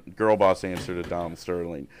answer to Donald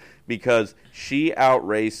Sterling, because she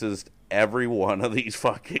out-racist every one of these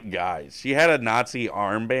fucking guys. She had a Nazi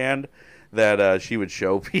armband that she would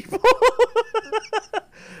show people.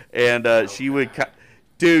 And she would...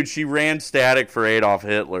 Dude, she ran static for Adolf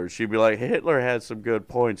Hitler. She'd be like, Hitler had some good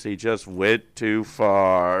points. He just went too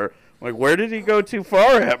far. I'm like, where did he go too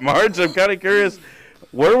far at, Marge? I'm kind of curious.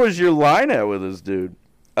 Where was your line at with this dude?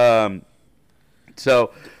 Tom,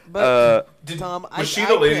 was she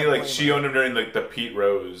the lady, like, she owned him during, like, the Pete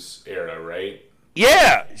Rose era, right?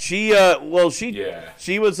 Yeah, she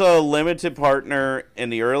was a limited partner in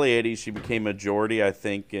the early 80s. She became majority, I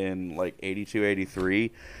think, in like 82,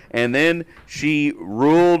 83. And then she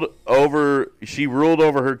ruled over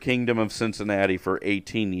her kingdom of Cincinnati for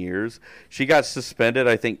 18 years. She got suspended,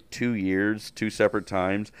 I think, 2 years, 2 separate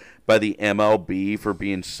times, by the MLB for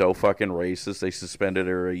being so fucking racist. They suspended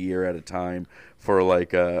her a year at a time for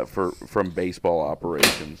like from baseball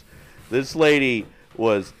operations. This lady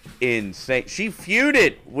was insane. She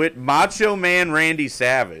feuded with Macho Man Randy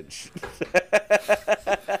Savage.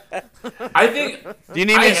 I think. Do you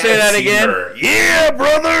need me to say that again? Her. Yeah,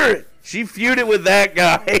 brother. She feuded with that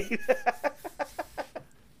guy.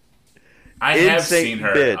 I have seen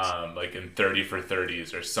her, like in 30 for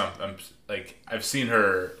 30s or something. Like I've seen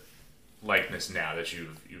her likeness now that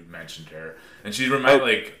you've mentioned her, and she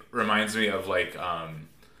reminds me of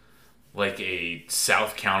like a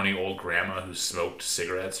South County old grandma who smoked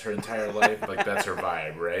cigarettes her entire life. Like, that's her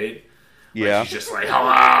vibe, right? Yeah. Like, she's just like,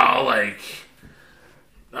 hello, like,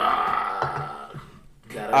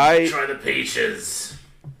 gotta try the peaches.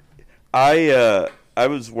 I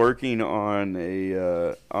was working on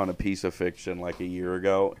a piece of fiction like a year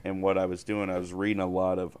ago, and what I was doing, I was reading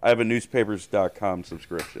I have a newspapers.com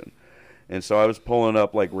subscription. And so I was pulling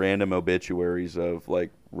up like random obituaries of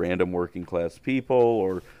like random working class people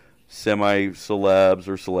or semi-celebs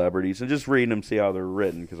or celebrities, and just reading them, see how they're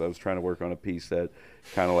written, because I was trying to work on a piece that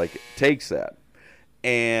kind of like takes that.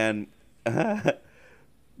 And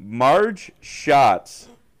Marge Schott's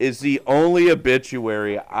is the only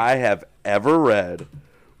obituary I have ever read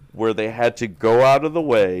where they had to go out of the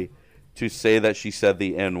way to say that she said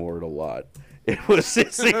the N-word a lot.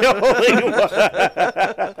 It's the only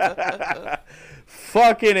one.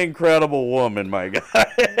 Fucking incredible woman, my guy.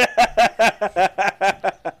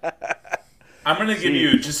 I'm going to give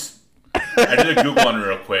you I did a Google one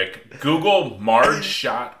real quick. Google Marge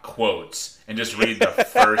Schott quotes and just read the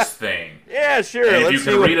first thing. Yeah, sure. And if you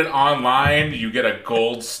can read it online, you get a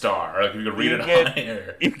gold star. Or if you can read it on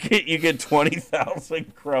air. You get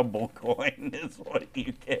 20,000 crumble coin is what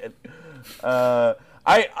you get.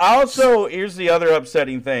 I also, here's the other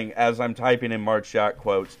upsetting thing as I'm typing in Marge Schott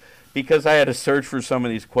quotes, because I had to search for some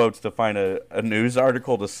of these quotes to find a news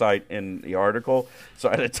article to cite in the article, so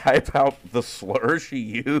I had to type out the slur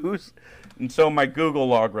she used. And so my Google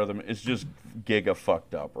logarithm is just giga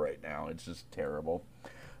fucked up right now. It's just terrible.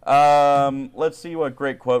 Let's see what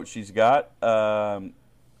great quote she's got. Can't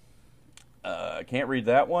read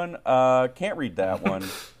that one. Can't read that one.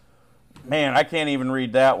 Man, I can't even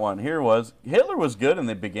read that one. Here was Hitler was good in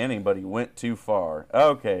the beginning, but he went too far.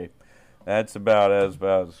 Okay, that's about as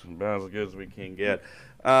good as we can get.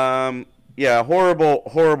 Yeah,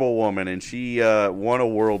 horrible woman, and she won a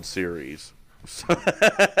World Series.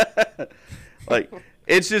 Like,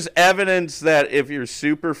 it's just evidence that if you're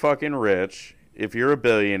super fucking rich, if you're a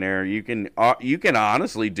billionaire, you can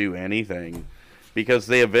honestly do anything, because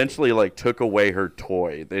they eventually like took away her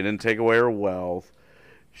toy. They didn't take away her wealth.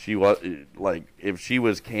 She was like, if she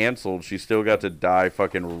was canceled, she still got to die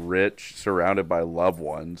fucking rich, surrounded by loved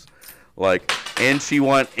ones. Like, and she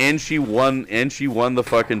won the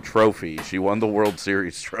fucking trophy. She won the World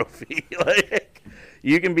Series trophy. Like,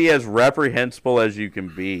 you can be as reprehensible as you can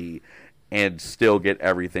be and still get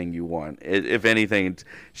everything you want. If anything,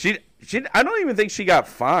 I don't even think she got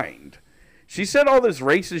fined. She said all this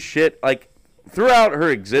racist shit, like, throughout her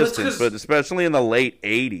existence, but especially in the late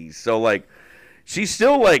 80s. So, like, she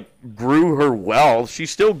still, like, grew her wealth. She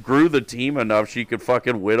still grew the team enough she could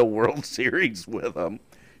fucking win a World Series with them.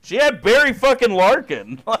 She had Barry fucking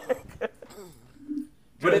Larkin.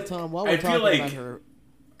 But Tom, while we're talking about her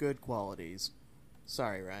good qualities,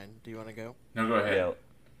 sorry, Ryan, do you want to go? No, go ahead. Yeah.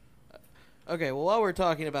 Okay, well, while we're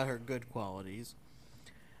talking about her good qualities,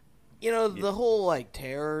 you know, the whole, like,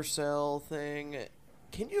 terror cell thing,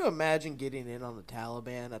 can you imagine getting in on the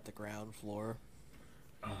Taliban at the ground floor?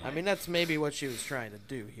 I mean, that's maybe what she was trying to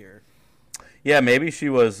do here. Yeah, maybe she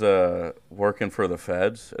was working for the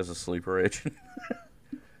feds as a sleeper agent.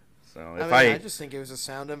 So if I just think it was a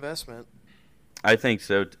sound investment. I think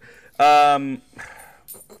so. I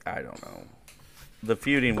don't know. The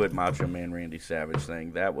feuding with Macho Man Randy Savage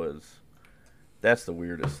thing, that's the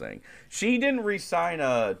weirdest thing. She didn't re-sign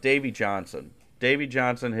Davey Johnson. Davey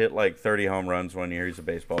Johnson hit like 30 home runs one year. He's a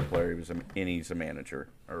baseball player. He's a manager,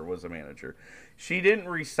 or was a manager. She didn't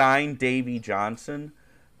re-sign Davey Johnson,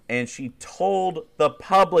 and she told the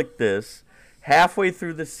public this halfway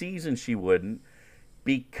through the season she wouldn't,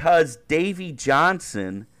 because Davey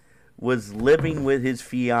Johnson was living with his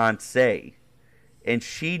fiancée, and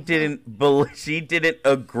she didn't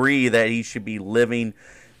agree that he should be living.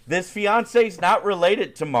 This fiancé's not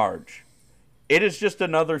related to Marge. It is just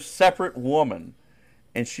another separate woman,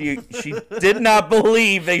 and she did not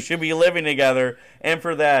believe they should be living together, and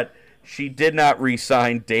for that she did not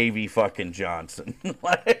re-sign Davey fucking Johnson.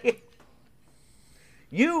 Like,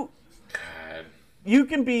 You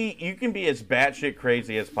can be as batshit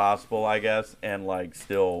crazy as possible, I guess, and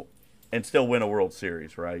still win a World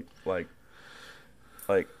Series, right? We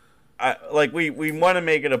want to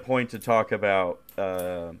make it a point to talk about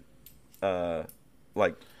the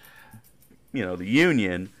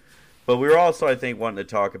union, but we were also, I think, wanting to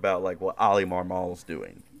talk about like what Ali Marmal's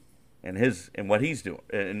doing, and what he's doing,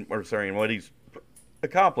 and what he's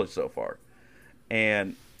accomplished so far.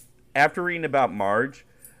 And after reading about Marge,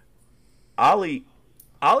 Ali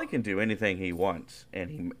can do anything he wants,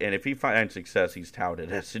 and if he finds success, he's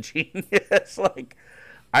touted as a genius. Like,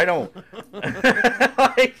 I don't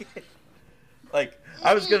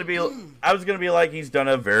I was gonna be like, he's done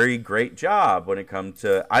a very great job when it comes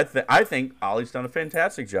to. I think Ollie's done a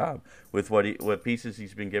fantastic job with what pieces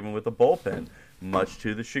he's been given with the bullpen, much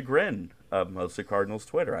to the chagrin of most of Cardinals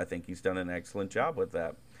Twitter. I think he's done an excellent job with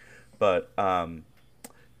that. But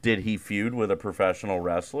did he feud with a professional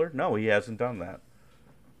wrestler? No, he hasn't done that.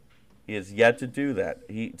 He has yet to do that.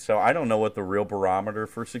 So I don't know what the real barometer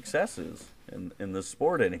for success is in this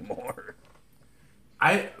sport anymore.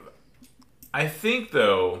 I think,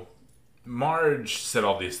 though, Marge said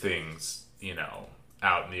all these things,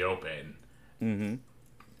 out in the open. Mm-hmm.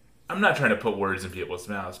 I'm not trying to put words in people's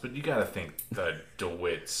mouths, but you got to think the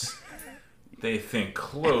DeWitts, they think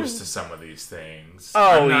close to some of these things.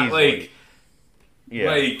 Oh, not easily.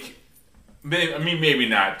 Maybe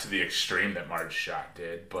not to the extreme that Marge Schott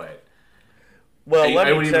did, but I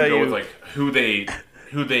would even go with who they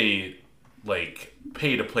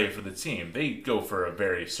pay to play for the team. They go for a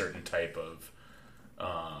very certain type of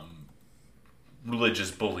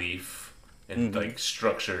religious belief and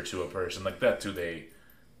structure to a person. Like, that's who they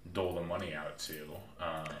dole the money out to.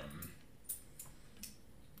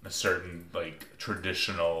 A certain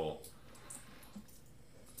traditional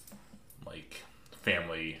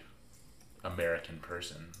family American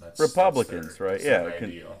person. That's Republicans, that's right?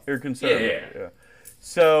 ideal. You're conservative. Yeah.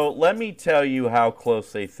 So let me tell you how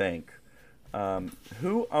close they think.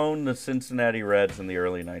 Who owned the Cincinnati Reds in the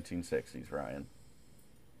early 1960s, Ryan?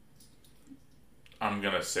 I'm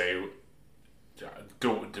gonna say,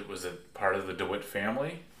 was it part of the DeWitt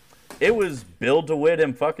family? It was Bill DeWitt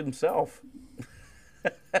and fuck himself.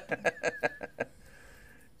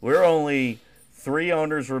 We're only 3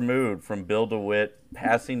 owners removed from Bill DeWitt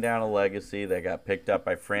passing down a legacy that got picked up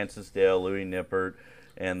by Francis Dale, Louis Nippert,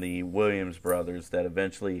 and the Williams brothers that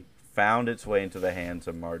eventually found its way into the hands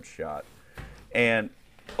of Marge Schott. And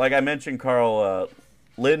like I mentioned, Carl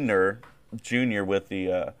Lindner Jr. with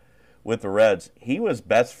the Reds, he was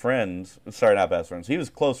he was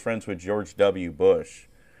close friends with George W. Bush,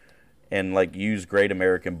 and used Great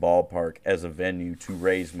American Ballpark as a venue to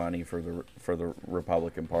raise money for the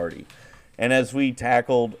Republican Party. And as we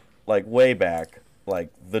tackled way back, the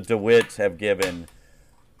DeWitts have given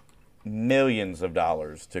millions of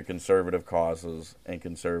dollars to conservative causes and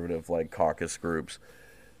conservative caucus groups.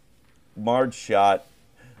 Marge Schott,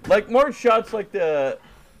 Schott's like the,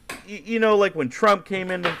 like when Trump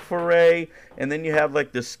came into foray, and then you have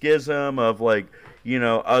the schism of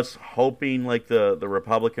us hoping the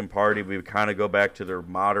Republican Party would kind of go back to their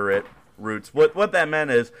moderate roots. What that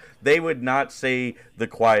meant is they would not say the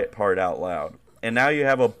quiet part out loud, and now you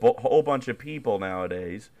have a whole bunch of people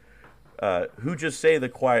nowadays who just say the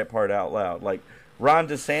quiet part out loud, like Ron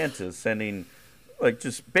DeSantis sending,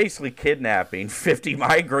 just basically kidnapping 50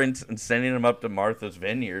 migrants and sending them up to Martha's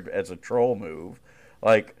Vineyard as a troll move.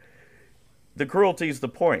 The cruelty is the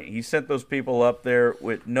point. He sent those people up there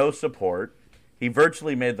with no support. He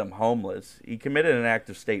virtually made them homeless. He committed an act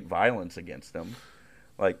of state violence against them.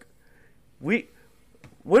 We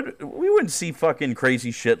wouldn't see fucking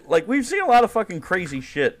crazy shit. We've seen a lot of fucking crazy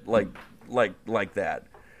shit like that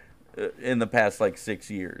in the past 6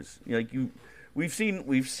 years. We've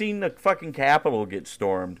seen the fucking Capitol get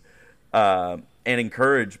stormed and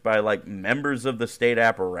encouraged by members of the state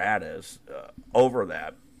apparatus over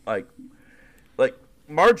that.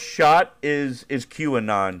 Marge Schott is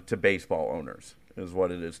QAnon to baseball owners, is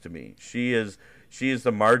what it is to me. She is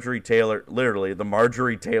the Marjorie Taylor, literally the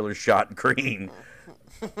Marjorie Taylor Schott Green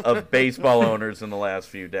of baseball owners in the last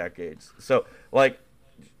few decades. So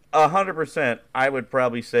 100%, I would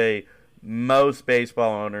probably say most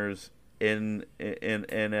baseball owners in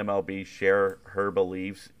MLB share her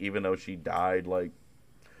beliefs, even though she died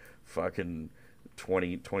fucking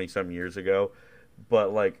 20 some years ago.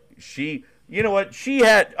 But she, she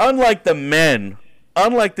had, unlike the men,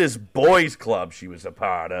 unlike this boys club she was a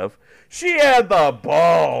part of, she had the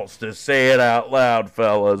balls to say it out loud,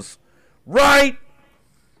 fellas. Right?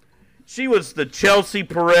 She was the Chelsea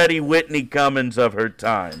Peretti, Whitney Cummings of her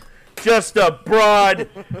time. Just a broad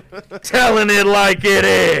telling it like it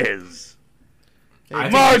is. I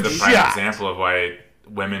think it's the prime example of why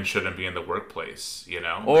women shouldn't be in the workplace,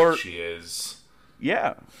 Or she is.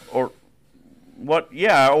 Yeah. Or what?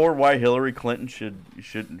 Yeah. Or why Hillary Clinton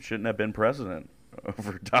shouldn't have been president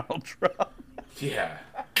over Donald Trump. Yeah.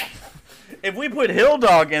 If we put Hill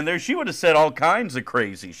Dog in there, she would have said all kinds of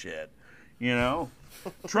crazy shit.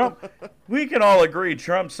 Trump, we can all agree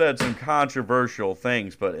Trump said some controversial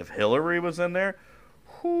things, but if Hillary was in there,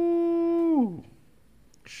 whoo,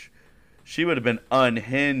 she would have been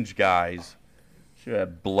unhinged, guys. She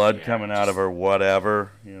had blood coming out of her,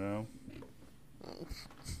 whatever,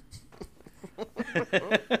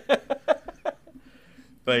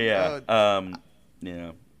 But yeah,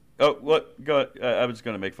 yeah. Oh, what? Go. I was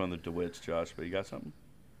going to make fun of the DeWitts, Josh, but you got something?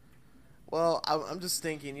 Well, I'm just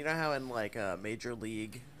thinking, how in Major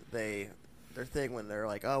League their thing when they're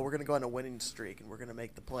like, oh, we're gonna go on a winning streak and we're gonna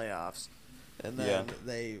make the playoffs, and then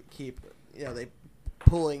they keep they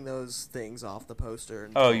pulling those things off the poster.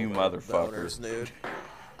 And you motherfuckers! Nude.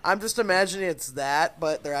 I'm just imagining it's that,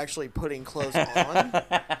 but they're actually putting clothes on,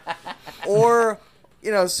 or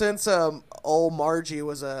since old Margie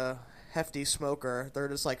was a hefty smoker, they're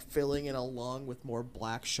just filling it along with more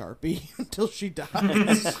black Sharpie until she dies.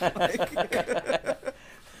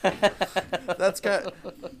 That's kind of,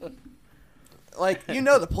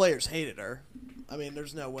 the players hated her. I mean,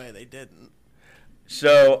 there's no way they didn't.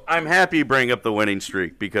 So I'm happy you bring up the winning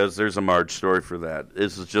streak because there's a Marge story for that.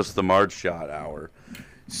 This is just the Marge Schott hour.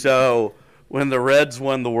 So when the Reds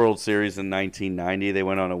won the World Series in 1990, they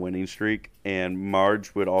went on a winning streak, and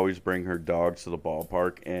Marge would always bring her dogs to the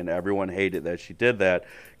ballpark, and everyone hated that she did that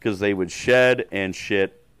because they would shed and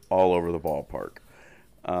shit all over the ballpark.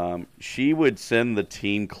 She would send the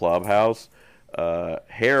team clubhouse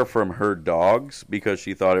hair from her dogs because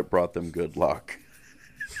she thought it brought them good luck.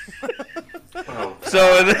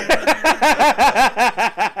 So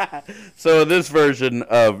in this version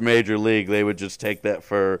of Major League, they would just take that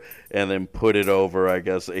fur and then put it over, I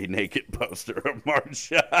guess, a naked poster of Marge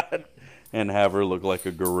Schott and have her look like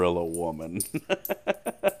a gorilla woman.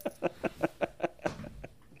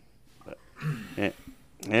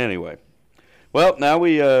 Anyway, well, now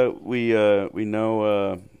we know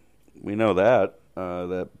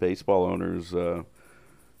that baseball owners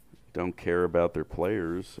don't care about their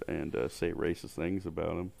players and say racist things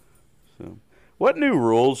about them. So, what new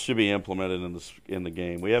rules should be implemented in the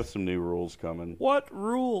game? We have some new rules coming. What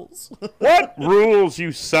rules? What rules,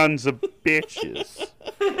 you sons of bitches?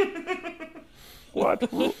 What?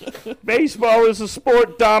 Baseball is a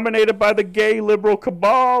sport dominated by the gay liberal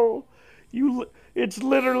cabal. It's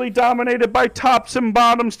literally dominated by tops and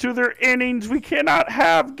bottoms to their innings. We cannot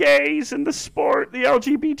have gays in the sport. The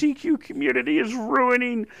LGBTQ community is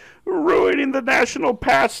ruining the national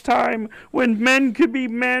pastime when men could be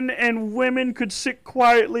men and women could sit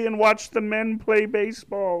quietly and watch the men play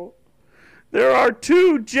baseball. There are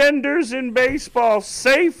two genders in baseball,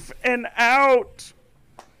 safe and out.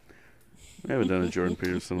 I haven't done a Jordan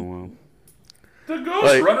Peterson in a while. The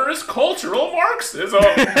Ghost Runner is cultural Marxism.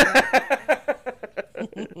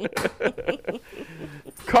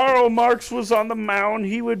 Karl Marx was on the mound.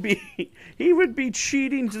 He would be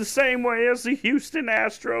cheating the same way as the Houston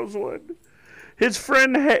Astros would. His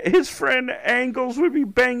friend Angles would be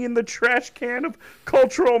banging the trash can of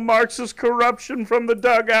cultural Marxist corruption from the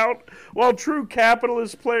dugout, while true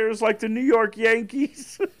capitalist players like the New York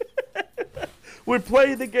Yankees would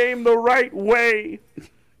play the game the right way.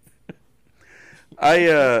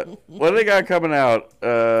 What do they got coming out?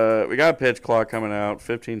 We got Pitch Clock coming out,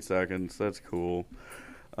 15 seconds. That's cool.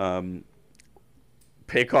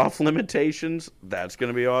 Pickoff limitations. That's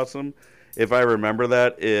going to be awesome. If I remember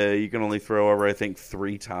that, you can only throw over, I think,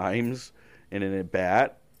 3 times in an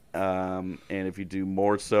at-bat. And if you do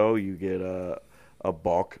more so, you get a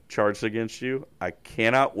balk charged against you. I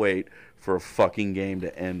cannot wait for a fucking game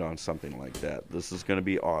to end on something like that. This is going to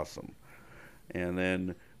be awesome. And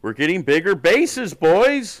then we're getting bigger bases,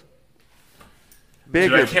 boys.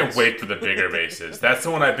 Dude, I can't wait for the bigger bases. That's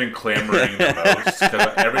the one I've been clamoring the most.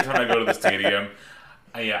 Because every time I go to the stadium,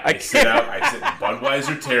 I sit in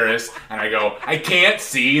Budweiser Terrace, and I go, I can't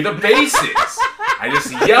see the bases. I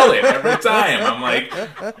just yell it every time. I'm like,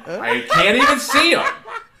 I can't even see them.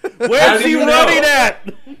 Where's he running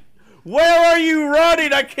at? Where are you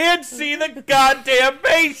running? I can't see the goddamn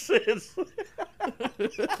bases.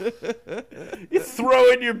 You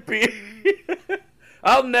throwing your beer.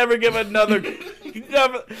 I'll never get another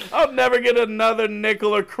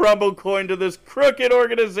nickel or crumble coin to this crooked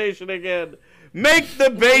organization again. Make the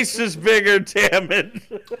bases bigger, damn it.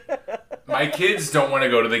 My kids don't want to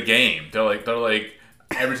go to the game. They're like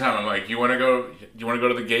every time I'm like, you want to go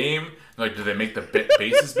to the game? They're like, do they make the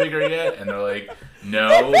bases bigger yet? And they're like,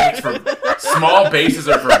 no, it's for small bases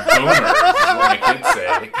are for boomers. Is what my kids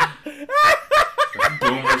say.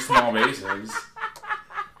 Boomer small bases.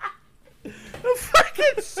 A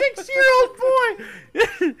fucking 6-year-old boy.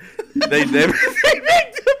 They make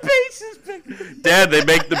the bases bigger. Dad, they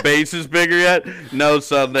make the bases bigger yet? No,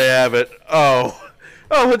 son, they haven't. Oh,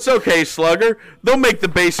 it's okay, Slugger. They'll make the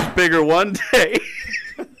bases bigger one day.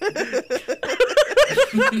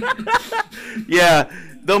 Yeah,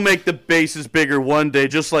 they'll make the bases bigger one day,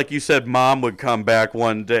 just like you said Mom would come back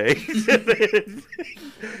one day.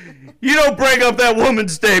 You don't bring up that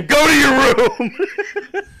woman's name. Go to your room.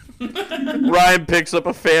 Ryan picks up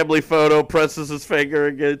a family photo, presses his finger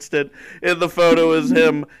against it. In the photo is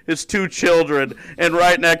him, his 2 children, and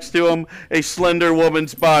right next to him, a slender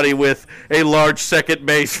woman's body with a large second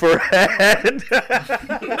base for a head.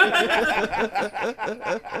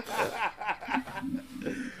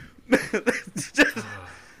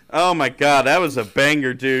 Oh my God, that was a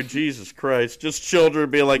banger, dude. Jesus Christ. Just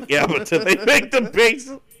children being like, yeah, but did they make the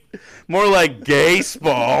base? More like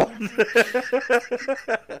baseball.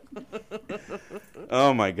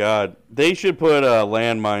 Oh my God. They should put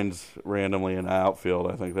landmines randomly in the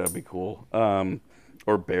outfield. I think that'd be cool.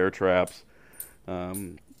 Or bear traps.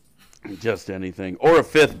 Just anything. Or a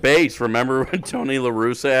 5th base. Remember when Tony La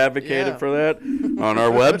Russa advocated for that? On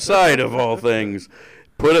our website, of all things.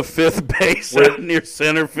 Put a 5th base out near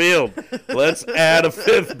center field. Let's add a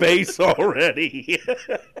 5th base already.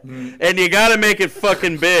 And you got to make it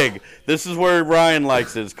fucking big. This is where Ryan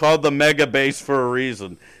likes it. It's called the mega base for a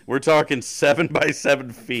reason. We're talking 7 by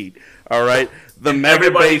 7 feet. All right? The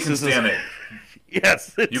mega base can stand it.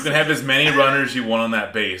 Yes. You can have as many runners you want on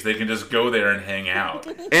that base. They can just go there and hang out.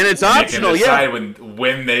 And it's optional, they can decide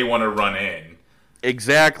when they want to run in.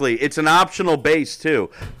 Exactly. It's an optional base,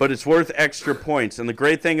 too, but it's worth extra points. And the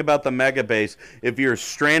great thing about the mega base, if you're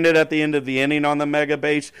stranded at the end of the inning on the mega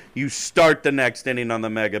base, you start the next inning on the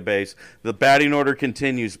mega base. The batting order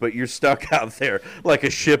continues, but you're stuck out there like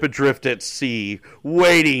a ship adrift at sea,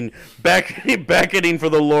 waiting, beckoning for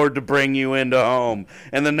the Lord to bring you into home.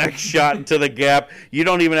 And the next shot into the gap, you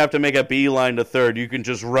don't even have to make a beeline to third. You can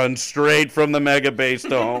just run straight from the mega base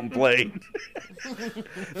to home plate.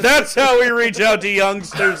 That's how we reach out to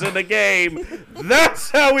youngsters in the game. That's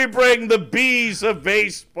how we bring the bees of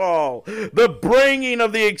baseball, the bringing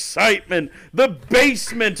of the excitement, the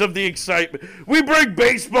basement of the excitement. We bring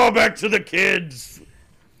baseball back to the kids.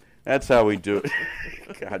 That's how we do it.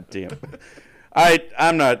 God damn.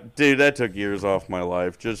 I'm not, dude, that took years off my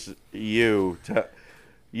life. Just you.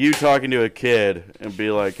 you talking to a kid and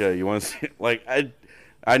be like, you want to see, like,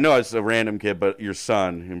 I know it's a random kid, but your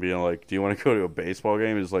son, and being like, do you want to go to a baseball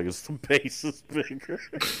game? He's like, is the bases bigger?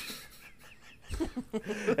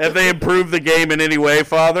 Have they improved the game in any way,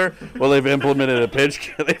 Father? Well, they've implemented a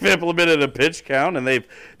pitch. They've implemented a pitch count, and they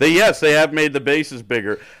have made the bases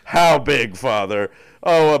bigger. How big, Father?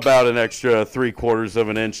 Oh, about an extra 3/4 of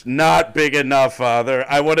an inch. Not big enough, Father.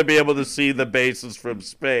 I want to be able to see the bases from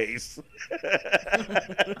space.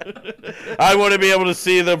 I want to be able to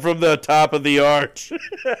see them from the top of the arch.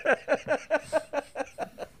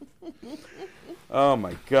 Oh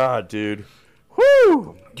my God, dude.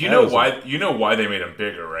 Whoo! You know why they made them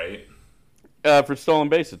bigger, right? For stolen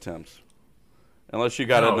base attempts. Unless you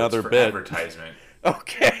got another it's for bit. Advertisement.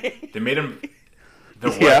 Okay. They made them.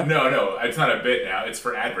 Yeah. No, it's not a bit now. It's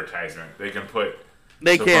for advertisement. They can put.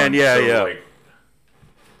 Yeah.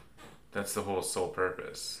 That's the whole sole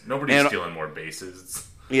purpose. Nobody's stealing more bases.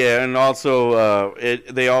 Yeah, and also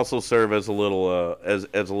they also serve as a little as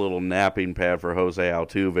a little napping pad for Jose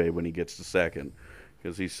Altuve when he gets to second,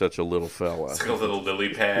 because he's such a little fella. It's like a little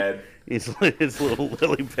lily pad. He's his little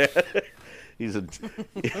lily pad. He's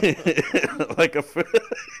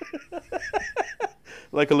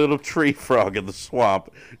like a little tree frog in the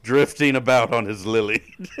swamp, drifting about on his lily.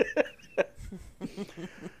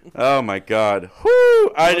 Oh my God! Whoo!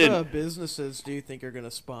 What businesses do you think are going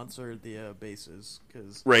to sponsor the bases?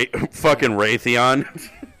 Because fucking Raytheon.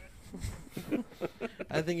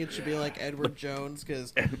 I think it should be like Edward Jones,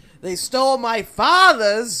 because they stole my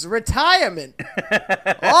father's retirement.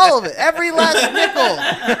 All of it. Every last nickel.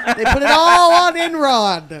 They put it all on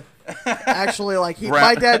Enron. Actually,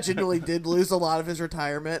 my dad genuinely did lose a lot of his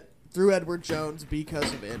retirement through Edward Jones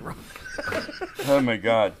because of Enron. Oh my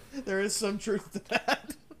God. There is some truth to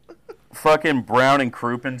that. Fucking Brown and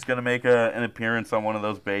Krupin's going to make an appearance on one of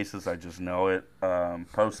those bases. I just know it.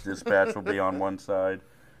 Post-Dispatch will be on one side.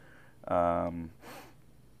 Who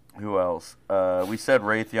else? We said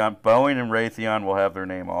Raytheon. Boeing and Raytheon will have their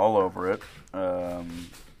name all over it. And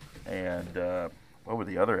what would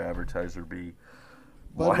the other advertiser be?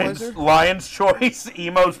 Lion's Choice,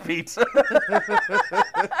 Emo's Pizza.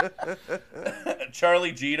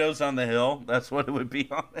 Charlie Gito's on the Hill. That's what it would be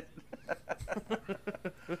on it.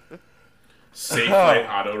 Safe Flight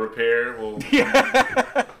Auto Repair will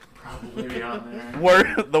probably be on there.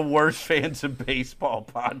 We're the worst fans of baseball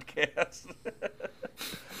podcast.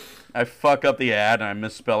 I fuck up the ad and I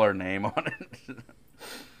misspell our name on it.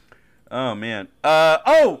 Oh man.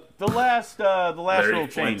 The last Larry little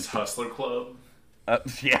change. Flint's Hustler Club.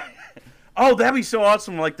 Yeah. Oh, that'd be so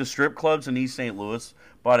awesome. Like the strip clubs in East St. Louis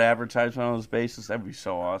bought advertisement on those bases. That'd be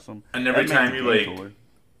so awesome. And every time it'd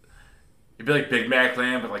be like Big Mac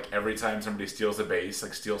Land, but like every time somebody steals a base,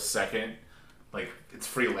 like steals second, like it's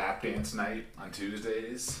free lap dance night on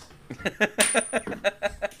Tuesdays.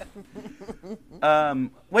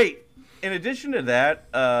 Wait. In addition to that,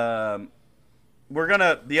 I'll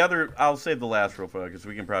save the last real quick because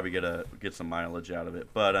we can probably get some mileage out of it.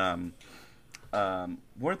 But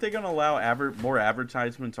weren't they gonna allow more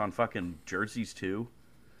advertisements on fucking jerseys too?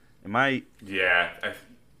 Yeah.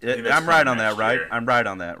 I'm right on that, right? I'm right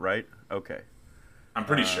on that, right? Okay. I'm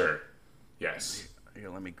pretty sure. Yes. Here,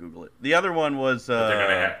 let me Google it. The other one was. They're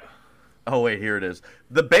gonna have. Oh wait, here it is.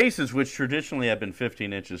 The bases, which traditionally have been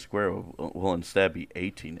 15 inches square, will instead be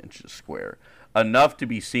 18 inches square, enough to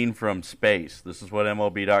be seen from space. This is what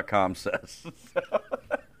MLB.com says.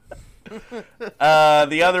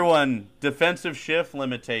 The other one, defensive shift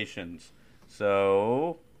limitations.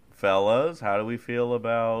 So, fellas, how do we feel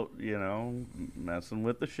about messing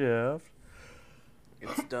with the shift?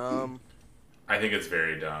 It's dumb. I think it's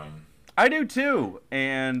very dumb. I do too,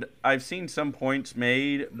 and I've seen some points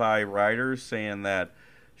made by writers saying that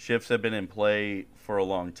shifts have been in play for a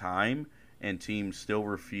long time, and teams still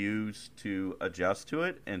refuse to adjust to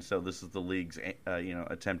it, and so this is the league's,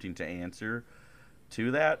 attempting to answer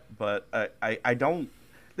to that. But I don't.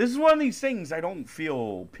 This is one of these things I don't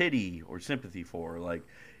feel pity or sympathy for. Like,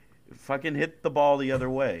 fucking hit the ball the other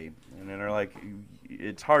way, and then they're like,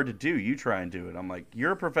 it's hard to do. You try and do it. I'm like,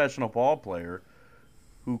 you're a professional ball player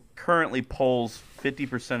who currently pulls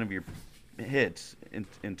 50% of your hits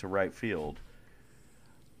into right field.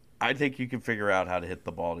 I think you can figure out how to hit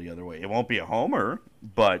the ball the other way. It won't be a homer,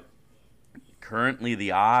 but currently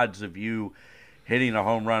the odds of you hitting a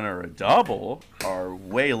home run or a double are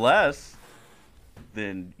way less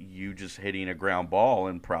than you just hitting a ground ball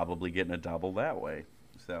and probably getting a double that way.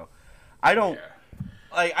 So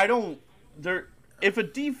if a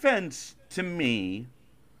defense, to me,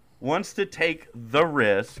 wants to take the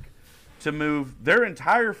risk to move their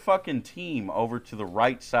entire fucking team over to the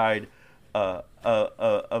right side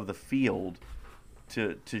of the field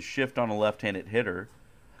to shift on a left-handed hitter,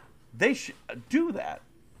 they should do that.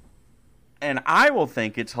 And I will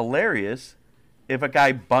think it's hilarious if a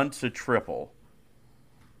guy bunts a triple.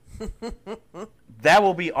 That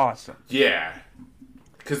will be awesome. Yeah.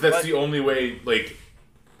 Because that's the only way, like,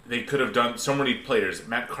 they could have done so many players.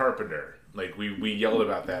 Matt Carpenter. Like, we yelled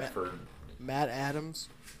about that for... Matt Adams.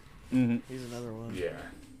 Mm-hmm. He's another one. Yeah.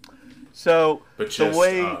 So, but just, the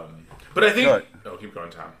way... but I think... Oh, keep going,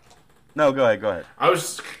 Tom. No, go ahead. I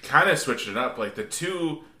was kind of switching it up. Like, the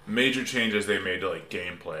two major changes they made to, like,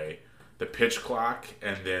 gameplay, the pitch clock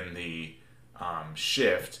and then the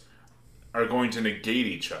shift, are going to negate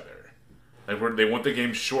each other. Like, they want the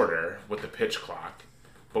game shorter with the pitch clock,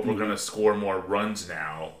 but we're going to score more runs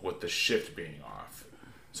now with the shift being off.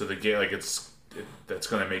 So the game, like, that's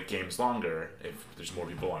going to make games longer if there's more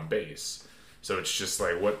people on base. So it's just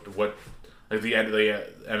like what like the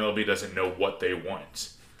MLB doesn't know what they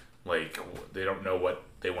want. Like, they don't know what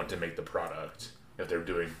they want to make the product if they're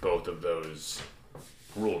doing both of those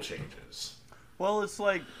rule changes. Well, it's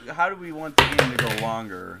like, how do we want the game to go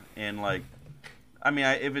longer? And, like, I mean,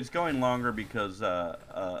 if it's going longer because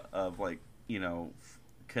of, like, you know,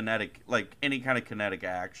 kinetic, like any kind of kinetic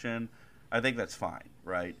action, I think that's fine,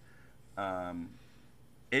 right?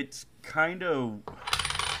 It's kind of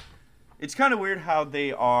weird how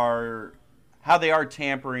they are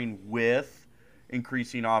tampering with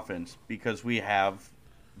increasing offense, because we have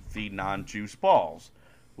the non-juice balls,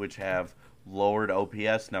 which have lowered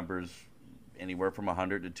OPS numbers anywhere from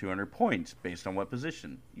 100 to 200 points based on what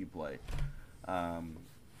position you play.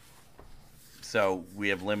 So we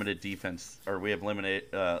have limited defense, or we have limited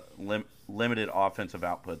offensive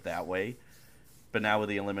output that way. But now with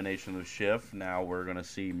the elimination of the shift, now we're going to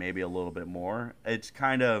see maybe a little bit more. It's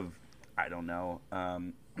kind of, I don't know.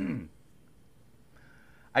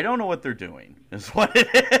 I don't know what they're doing, is what it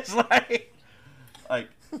is. Like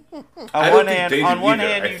on one hand,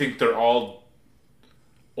 I think they're all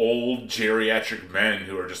old geriatric men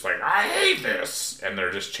who are just like, I hate this, and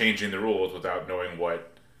they're just changing the rules without knowing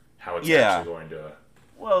how it's actually going to.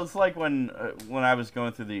 Well, it's like when I was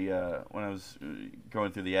going through the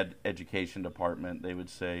education department, they would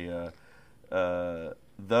say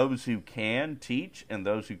those who can teach and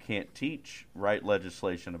those who can't teach write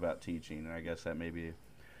legislation about teaching. And I guess that may be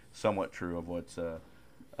somewhat true of what's a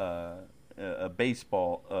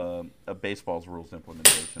baseball's rules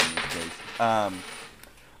implementation in this case.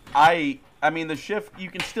 I mean, the shift,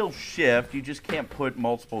 you can still shift. You just can't put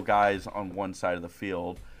multiple guys on one side of the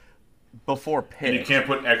field before pitch. And you can't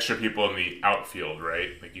put extra people in the outfield,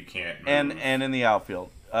 right? Like, you can't move. And in the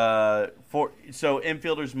outfield. So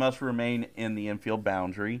infielders must remain in the infield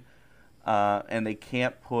boundary, and they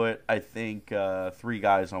can't put, I think, 3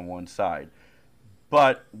 guys on one side.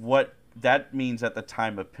 But what that means at the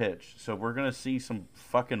time of pitch. So we're going to see some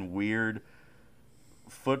fucking weird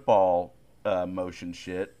football motion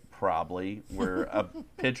shit, probably, where a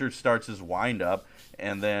pitcher starts his windup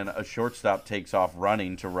and then a shortstop takes off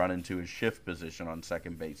running to run into his shift position on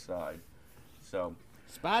second base side. So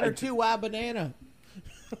Spider 2-Y banana.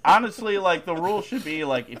 Honestly, like, the rule should be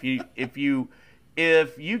like, if you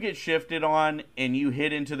get shifted on and you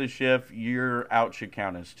hit into the shift, your out should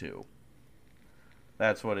count as 2.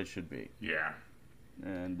 That's what it should be. Yeah.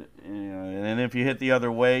 And and if you hit the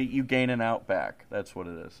other way, you gain an out back. That's what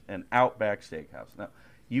it is. An Outback Steakhouse. Now,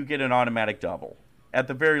 you get an automatic double. At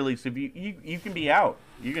the very least, if you can be out.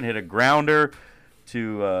 You can hit a grounder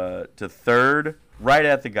to third right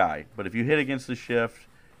at the guy. But if you hit against the shift,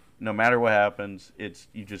 no matter what happens,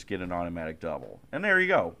 you just get an automatic double. And there you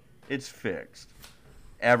go. It's fixed.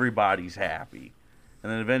 Everybody's happy.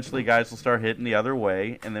 And then eventually guys will start hitting the other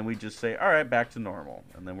way, and then we just say, all right, back to normal.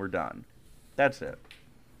 And then we're done. That's it.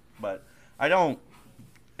 But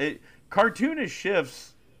cartoonish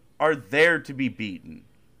shifts are there to be beaten.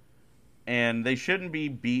 And they shouldn't be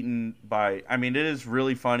beaten by, I mean, it is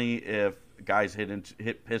really funny if guys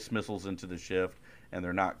hit piss missiles into the shift and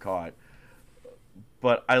they're not caught.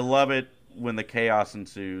 But I love it when the chaos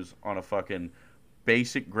ensues on a fucking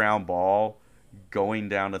basic ground ball going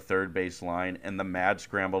down the third base line and the mad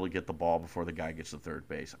scramble to get the ball before the guy gets to third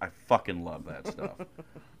base. I fucking love that stuff.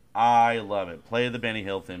 I love it. Play the Benny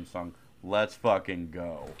Hill theme song. Let's fucking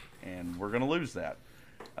go. And we're going to lose that.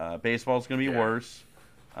 Baseball's going to be worse.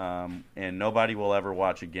 And nobody will ever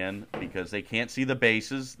watch again because they can't see the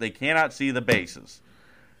bases. They cannot see the bases.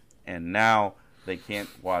 And now they can't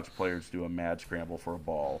watch players do a mad scramble for a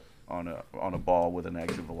ball on a ball with an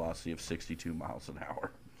exit velocity of 62 miles an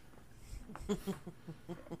hour.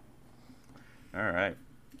 All right.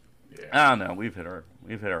 Yeah. I don't know. We've hit our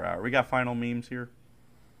hour. We got final memes here.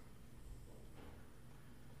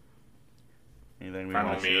 Anything we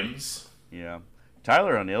Final want to share? memes. Yeah,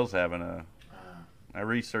 Tyler O'Neill's having I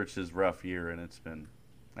researched his rough year, and that's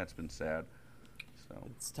been sad. So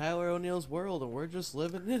It's Tyler O'Neill's world, and we're just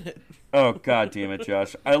living in it. Oh, God damn it,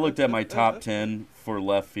 Josh. I looked at my top 10 for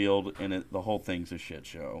left field, and the whole thing's a shit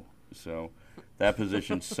show. So that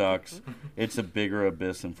position sucks. It's a bigger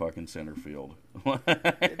abyss than fucking center field.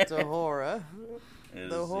 It's a horror.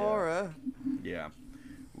 The horror. Yeah.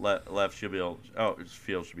 Left should be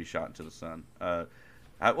field should be shot into the sun.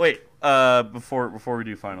 Wait, before we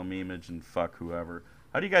do final memeage and fuck whoever,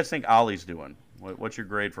 how do you guys think Ollie's doing? What's your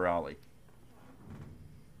grade for Ollie?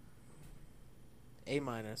 A-.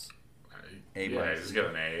 Yeah, he's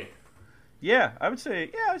got an A. Yeah, I would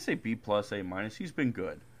say B plus A minus. He's been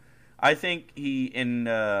good. I think he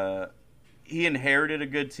inherited a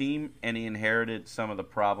good team, and he inherited some of the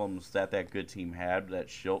problems that good team had that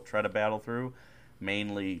Schilt tried to battle through,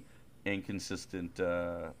 mainly inconsistent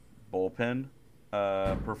bullpen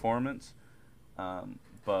performance.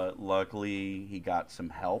 But luckily, he got some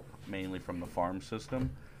help, mainly from the farm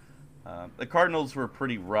system. The Cardinals were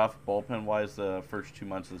pretty rough bullpen-wise the first 2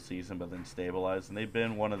 months of the season, but then stabilized, and they've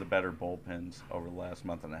been one of the better bullpens over the last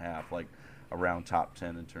month and a half, like around top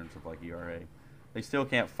 10 in terms of like ERA. They still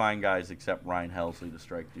can't find guys except Ryan Helsley to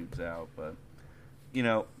strike dudes out, but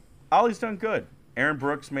Ollie's done good. Aaron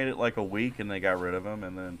Brooks made it like a week, and they got rid of him,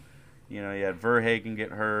 and then you had Verhagen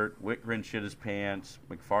get hurt, Whitgren shit his pants,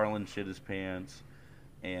 McFarland shit his pants.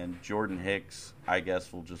 And Jordan Hicks, I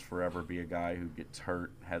guess, will just forever be a guy who gets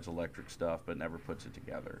hurt, has electric stuff, but never puts it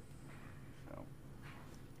together. So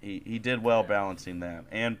he did well balancing that.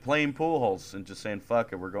 And playing Pujols and just saying,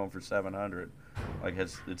 fuck it, we're going for 700.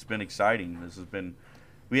 It's been exciting.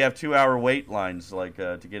 We have 2-hour wait lines,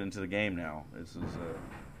 to get into the game now. This is,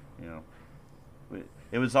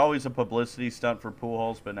 it was always a publicity stunt for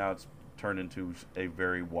Pujols, but now it's turned into a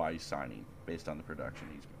very wise signing based on the production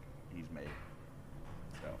he's made.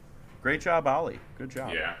 Great job, Ollie. Good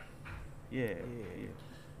job. Yeah.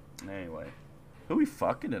 Anyway, who we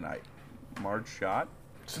fucking tonight? Marge Shot?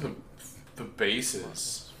 To the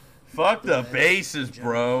bases. Fuck the bases,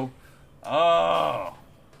 bro. Oh.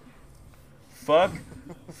 Fuck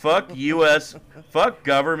U.S. Fuck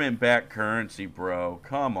government-backed currency, bro.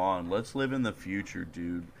 Come on. Let's live in the future,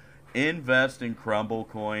 dude. Invest in Crumble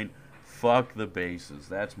Coin. Fuck the bases.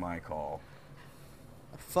 That's my call.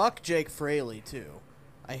 Fuck Jake Fraley, too.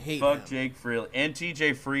 I hate Fuck him. Jake Fraley and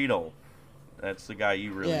TJ Friedl. That's the guy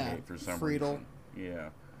you really hate for some Friedl.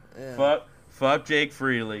 reason. Yeah. Fuck Jake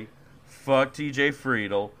Fraley. Fuck TJ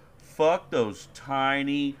Friedl. Fuck those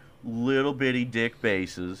tiny little bitty dick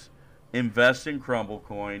bases. Invest in Crumble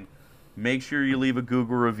Coin. Make sure you leave a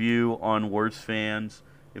Google review on Worst Fans.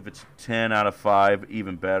 If it's 10 out of 5,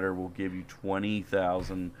 even better. We'll give you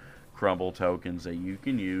 20,000 Crumble tokens that you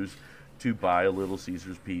can use to buy a Little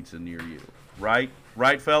Caesars pizza near you. Right,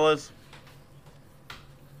 fellas?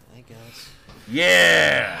 I guess.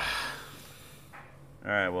 Yeah.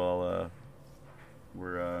 All right. Well,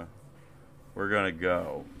 we're gonna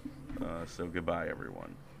go. So goodbye,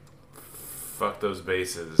 everyone. Fuck those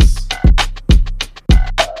bases.